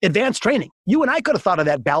require advanced training. You and I could have thought of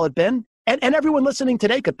that ballot bin, and everyone listening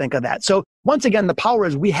today could think of that. So once again, the power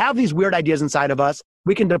is we have these weird ideas inside of us.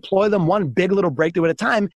 We can deploy them one big little breakthrough at a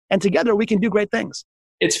time, and together we can do great things.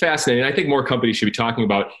 It's fascinating. I think more companies should be talking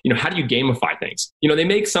about, how do you gamify things? They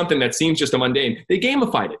make something that seems just a mundane. They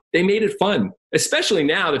gamified it. They made it fun, especially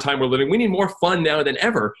now, the time we're living. We need more fun now than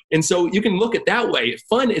ever. And so you can look at that way.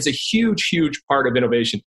 Fun is a huge, huge part of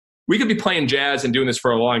innovation. We could be playing jazz and doing this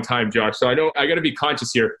for a long time, Josh. So I know I got to be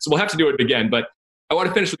conscious here. So we'll have to do it again. But I want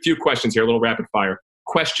to finish with a few questions here, a little rapid fire.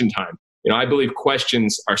 Question time. I believe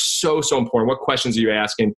questions are so, so important. What questions are you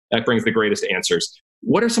asking? That brings the greatest answers.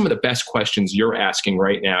 What are some of the best questions you're asking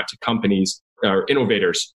right now to companies or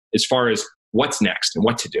innovators as far as what's next and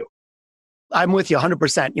what to do? I'm with you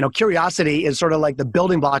 100%. Curiosity is sort of like the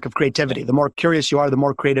building block of creativity. The more curious you are, the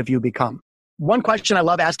more creative you become. One question I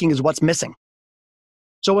love asking is what's missing?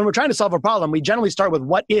 So when we're trying to solve a problem, we generally start with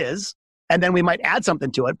what is, and then we might add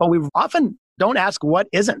something to it, but we often don't ask what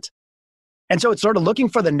isn't. And so it's sort of looking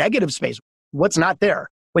for the negative space. What's not there?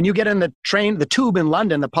 When you get in the train, the tube in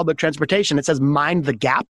London, the public transportation, it says mind the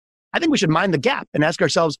gap. I think we should mind the gap and ask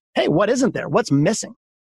ourselves, hey, what isn't there? What's missing?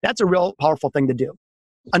 That's a real powerful thing to do.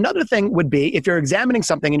 Another thing would be if you're examining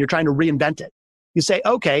something and you're trying to reinvent it, you say,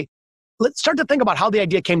 okay, let's start to think about how the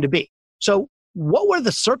idea came to be. So what were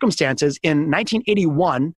the circumstances in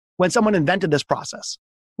 1981 when someone invented this process?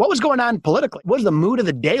 What was going on politically? What was the mood of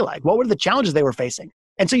the day like? What were the challenges they were facing?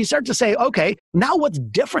 And so you start to say, okay, now what's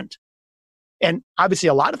different? And obviously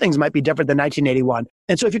a lot of things might be different than 1981.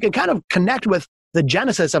 And so if you can kind of connect with the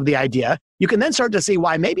genesis of the idea, you can then start to see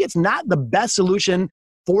why maybe it's not the best solution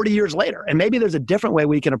 40 years later. And maybe there's a different way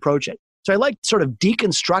we can approach it. So I like sort of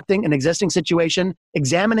deconstructing an existing situation,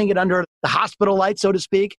 examining it under the hospital light, so to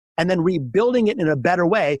speak, and then rebuilding it in a better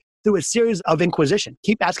way through a series of inquisition.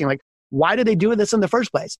 Keep asking, like, why did they do this in the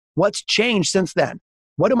first place? What's changed since then?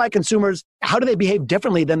 What do my consumers, how do they behave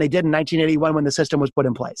differently than they did in 1981 when the system was put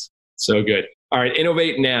in place? So good. All right,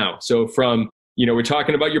 innovate now. So from, we're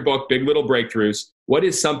talking about your book, Big Little Breakthroughs. What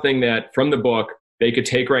is something that from the book they could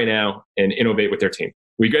take right now and innovate with their team?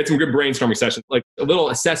 We got some good brainstorming sessions, like a little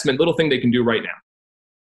assessment, little thing they can do right now.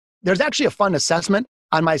 There's actually a fun assessment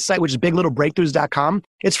on my site, which is biglittlebreakthroughs.com.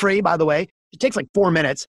 It's free, by the way. It takes like 4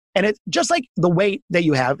 minutes. And it's just like the weight that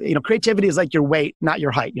you have. Creativity is like your weight, not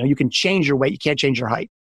your height. You can change your weight. You can't change your height.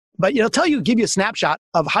 But it'll give you a snapshot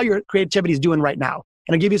of how your creativity is doing right now.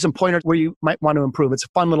 And I'll give you some pointers where you might want to improve. It's a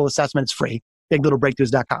fun little assessment. It's free,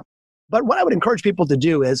 biglittlebreakthroughs.com. But what I would encourage people to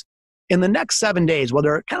do is in the next 7 days, where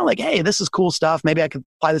they're kind of like, hey, this is cool stuff. Maybe I could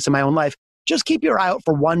apply this in my own life. Just keep your eye out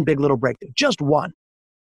for one big little breakthrough, just one.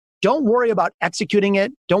 Don't worry about executing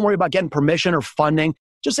it. Don't worry about getting permission or funding.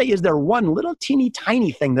 Just say, is there one little teeny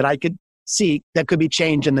tiny thing that I could see that could be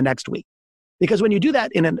changed in the next week? Because when you do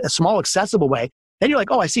that in a small, accessible way, then you're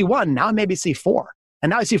like, oh, I see one. Now I maybe see 4. And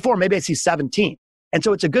now I see 4. Maybe I see 17. And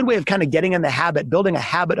so it's a good way of kind of getting in the habit, building a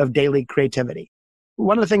habit of daily creativity.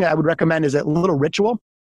 One of the things I would recommend is a little ritual.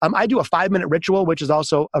 I do a 5-minute ritual, which is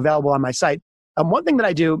also available on my site. One thing that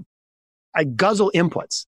I do, I guzzle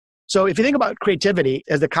inputs. So if you think about creativity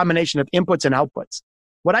as the combination of inputs and outputs,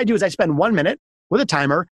 what I do is I spend 1 minute with a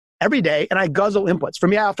timer every day and I guzzle inputs. For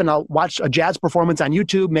me, I'll watch a jazz performance on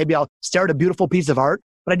YouTube. Maybe I'll stare at a beautiful piece of art,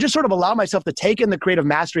 but I just sort of allow myself to take in the creative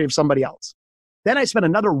mastery of somebody else. Then I spend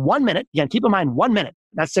another 1 minute, again, keep in mind 1 minute,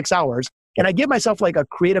 that's 6 hours. And I give myself like a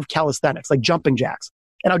creative calisthenics, like jumping jacks.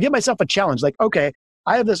 And I'll give myself a challenge like, okay,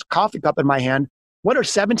 I have this coffee cup in my hand. What are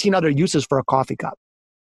 17 other uses for a coffee cup?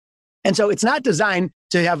 And so it's not designed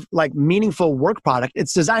to have like meaningful work product.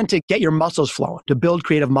 It's designed to get your muscles flowing, to build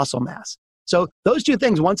creative muscle mass. So those two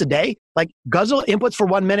things once a day, like guzzle inputs for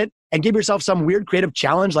 1 minute and give yourself some weird creative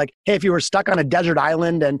challenge. Like, hey, if you were stuck on a desert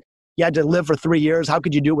island and you had to live for 3 years, how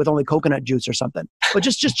could you do it with only coconut juice or something? But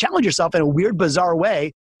just challenge yourself in a weird, bizarre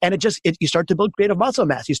way. And you start to build creative muscle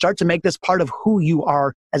mass. You start to make this part of who you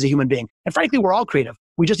are as a human being. And frankly, we're all creative.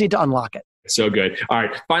 We just need to unlock it. So good. All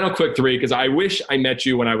right. Final quick 3, because I wish I met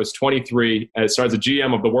you when I was 23 as a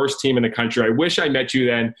GM of the worst team in the country. I wish I met you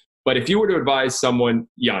then. But if you were to advise someone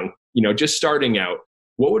young, just starting out,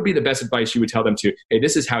 what would be the best advice you would tell them to, hey,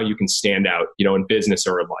 this is how you can stand out, in business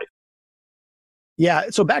or in life? Yeah.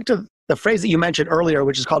 So back to the phrase that you mentioned earlier,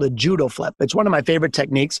 which is called a judo flip. It's one of my favorite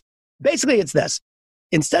techniques. Basically, it's this.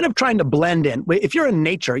 Instead of trying to blend in, if you're in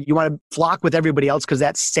nature, you want to flock with everybody else because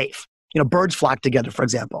that's safe. Birds flock together, for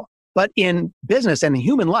example. But in business and in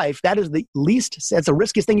human life, that's the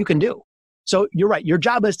riskiest thing you can do. So you're right. Your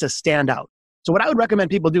job is to stand out. So what I would recommend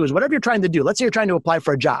people do is whatever you're trying to do, let's say you're trying to apply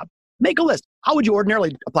for a job, make a list. How would you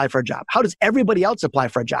ordinarily apply for a job? How does everybody else apply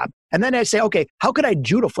for a job? And then I say, okay, how could I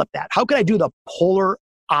judo flip that? How could I do the polar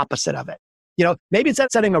opposite of it? Maybe instead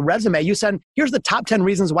of sending a resume, you send, here's the top 10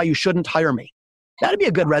 reasons why you shouldn't hire me. That'd be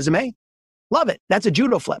a good resume. Love it. That's a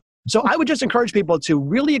judo flip. So I would just encourage people to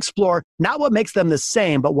really explore not what makes them the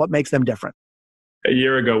same, but what makes them different. A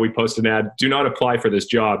year ago, we posted an ad, do not apply for this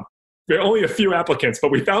job. There are only a few applicants,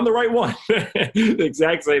 but we found the right one. The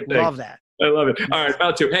exact same thing. Love that. I love it. All right,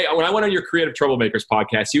 about 2. Hey, when I went on your Creative Troublemakers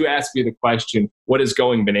podcast, you asked me the question, what does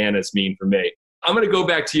going bananas mean for me? I'm going to go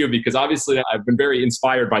back to you because obviously I've been very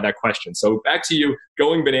inspired by that question. So back to you,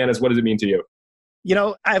 going bananas, what does it mean to you?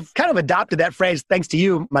 I've kind of adopted that phrase thanks to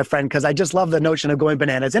you, my friend, because I just love the notion of going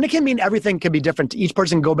bananas. And it can mean everything can be different. Each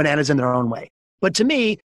person can go bananas in their own way. But to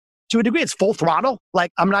me, to a degree, it's full throttle.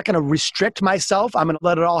 Like I'm not going to restrict myself. I'm going to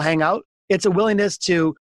let it all hang out. It's a willingness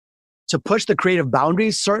to push the creative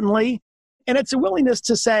boundaries, certainly. And it's a willingness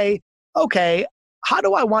to say, okay, how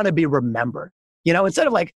do I want to be remembered? Instead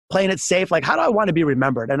of like playing it safe, like how do I want to be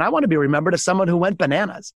remembered? And I want to be remembered as someone who went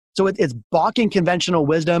bananas. So it's balking conventional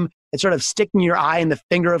wisdom. It's sort of sticking your eye in the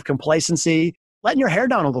finger of complacency, letting your hair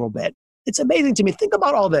down a little bit. It's amazing to me. Think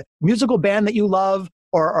about all the musical band that you love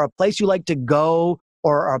or a place you like to go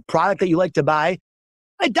or a product that you like to buy.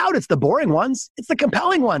 I doubt it's the boring ones. It's the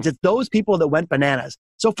compelling ones. It's those people that went bananas.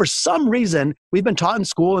 So for some reason, we've been taught in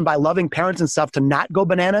school and by loving parents and stuff to not go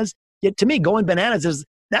bananas. Yet to me, going bananas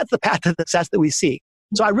that's the path to success that we see.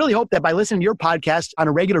 So I really hope that by listening to your podcast on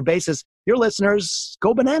a regular basis, your listeners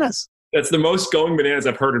go bananas. That's the most going bananas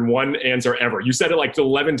I've heard in one answer ever. You said it like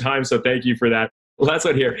 11 times, so thank you for that. Last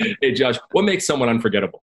one here. Hey, Josh, what makes someone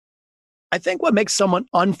unforgettable? I think what makes someone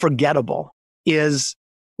unforgettable is,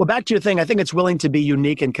 well, back to your thing, I think it's willing to be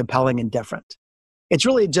unique and compelling and different. It's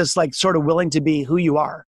really just like sort of willing to be who you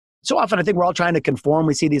are. So often I think we're all trying to conform.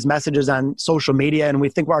 We see these messages on social media and we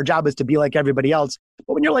think our job is to be like everybody else.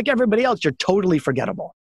 But when you're like everybody else, you're totally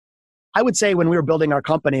forgettable. I would say when we were building our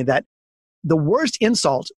company that the worst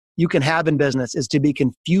insult you can have in business is to be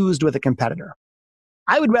confused with a competitor.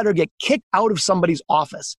 I would rather get kicked out of somebody's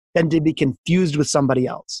office than to be confused with somebody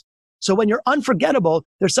else. So when you're unforgettable,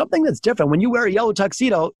 there's something that's different. When you wear a yellow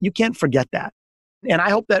tuxedo, you can't forget that. And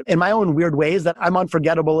I hope that in my own weird ways that I'm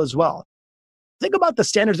unforgettable as well. Think about the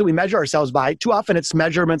standards that we measure ourselves by. Too often it's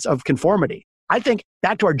measurements of conformity. I think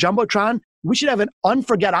back to our Jumbotron, we should have an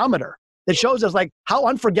unforgetometer that shows us like how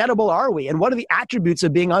unforgettable are we and what are the attributes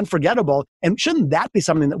of being unforgettable? And shouldn't that be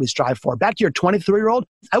something that we strive for? Back to your 23-year-old,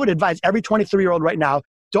 I would advise every 23-year-old right now,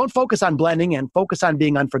 don't focus on blending in, focus on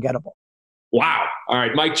being unforgettable. Wow. All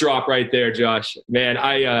right. Mic drop right there, Josh. Man,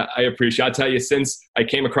 I appreciate it. I'll tell you, since I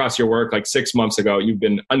came across your work like 6 months ago, you've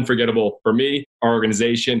been unforgettable for me, our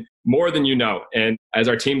organization, more than you know. And as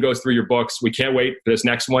our team goes through your books, we can't wait for this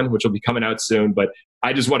next one, which will be coming out soon. But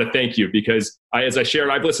I just want to thank you because as I shared,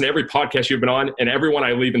 I've listened to every podcast you've been on and everyone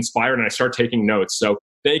I leave inspired and I start taking notes. So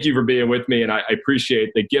thank you for being with me. And I appreciate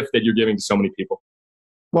the gift that you're giving to so many people.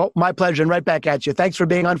 Well, my pleasure. And right back at you. Thanks for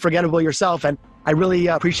being unforgettable yourself. And I really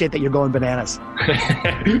appreciate that you're going bananas.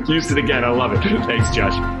 Used it again. I love it. Thanks,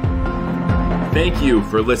 Josh. Thank you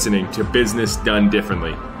for listening to Business Done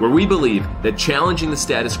Differently, where we believe that challenging the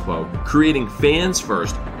status quo, creating fans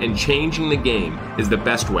first, and changing the game is the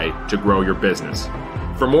best way to grow your business.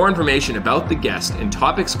 For more information about the guest and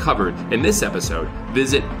topics covered in this episode,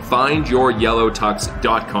 visit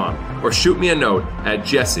findyouryellowtux.com or shoot me a note at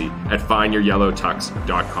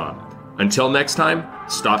jesse@findyouryellowtux.com. Until next time,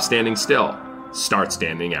 stop standing still, start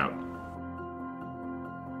standing out.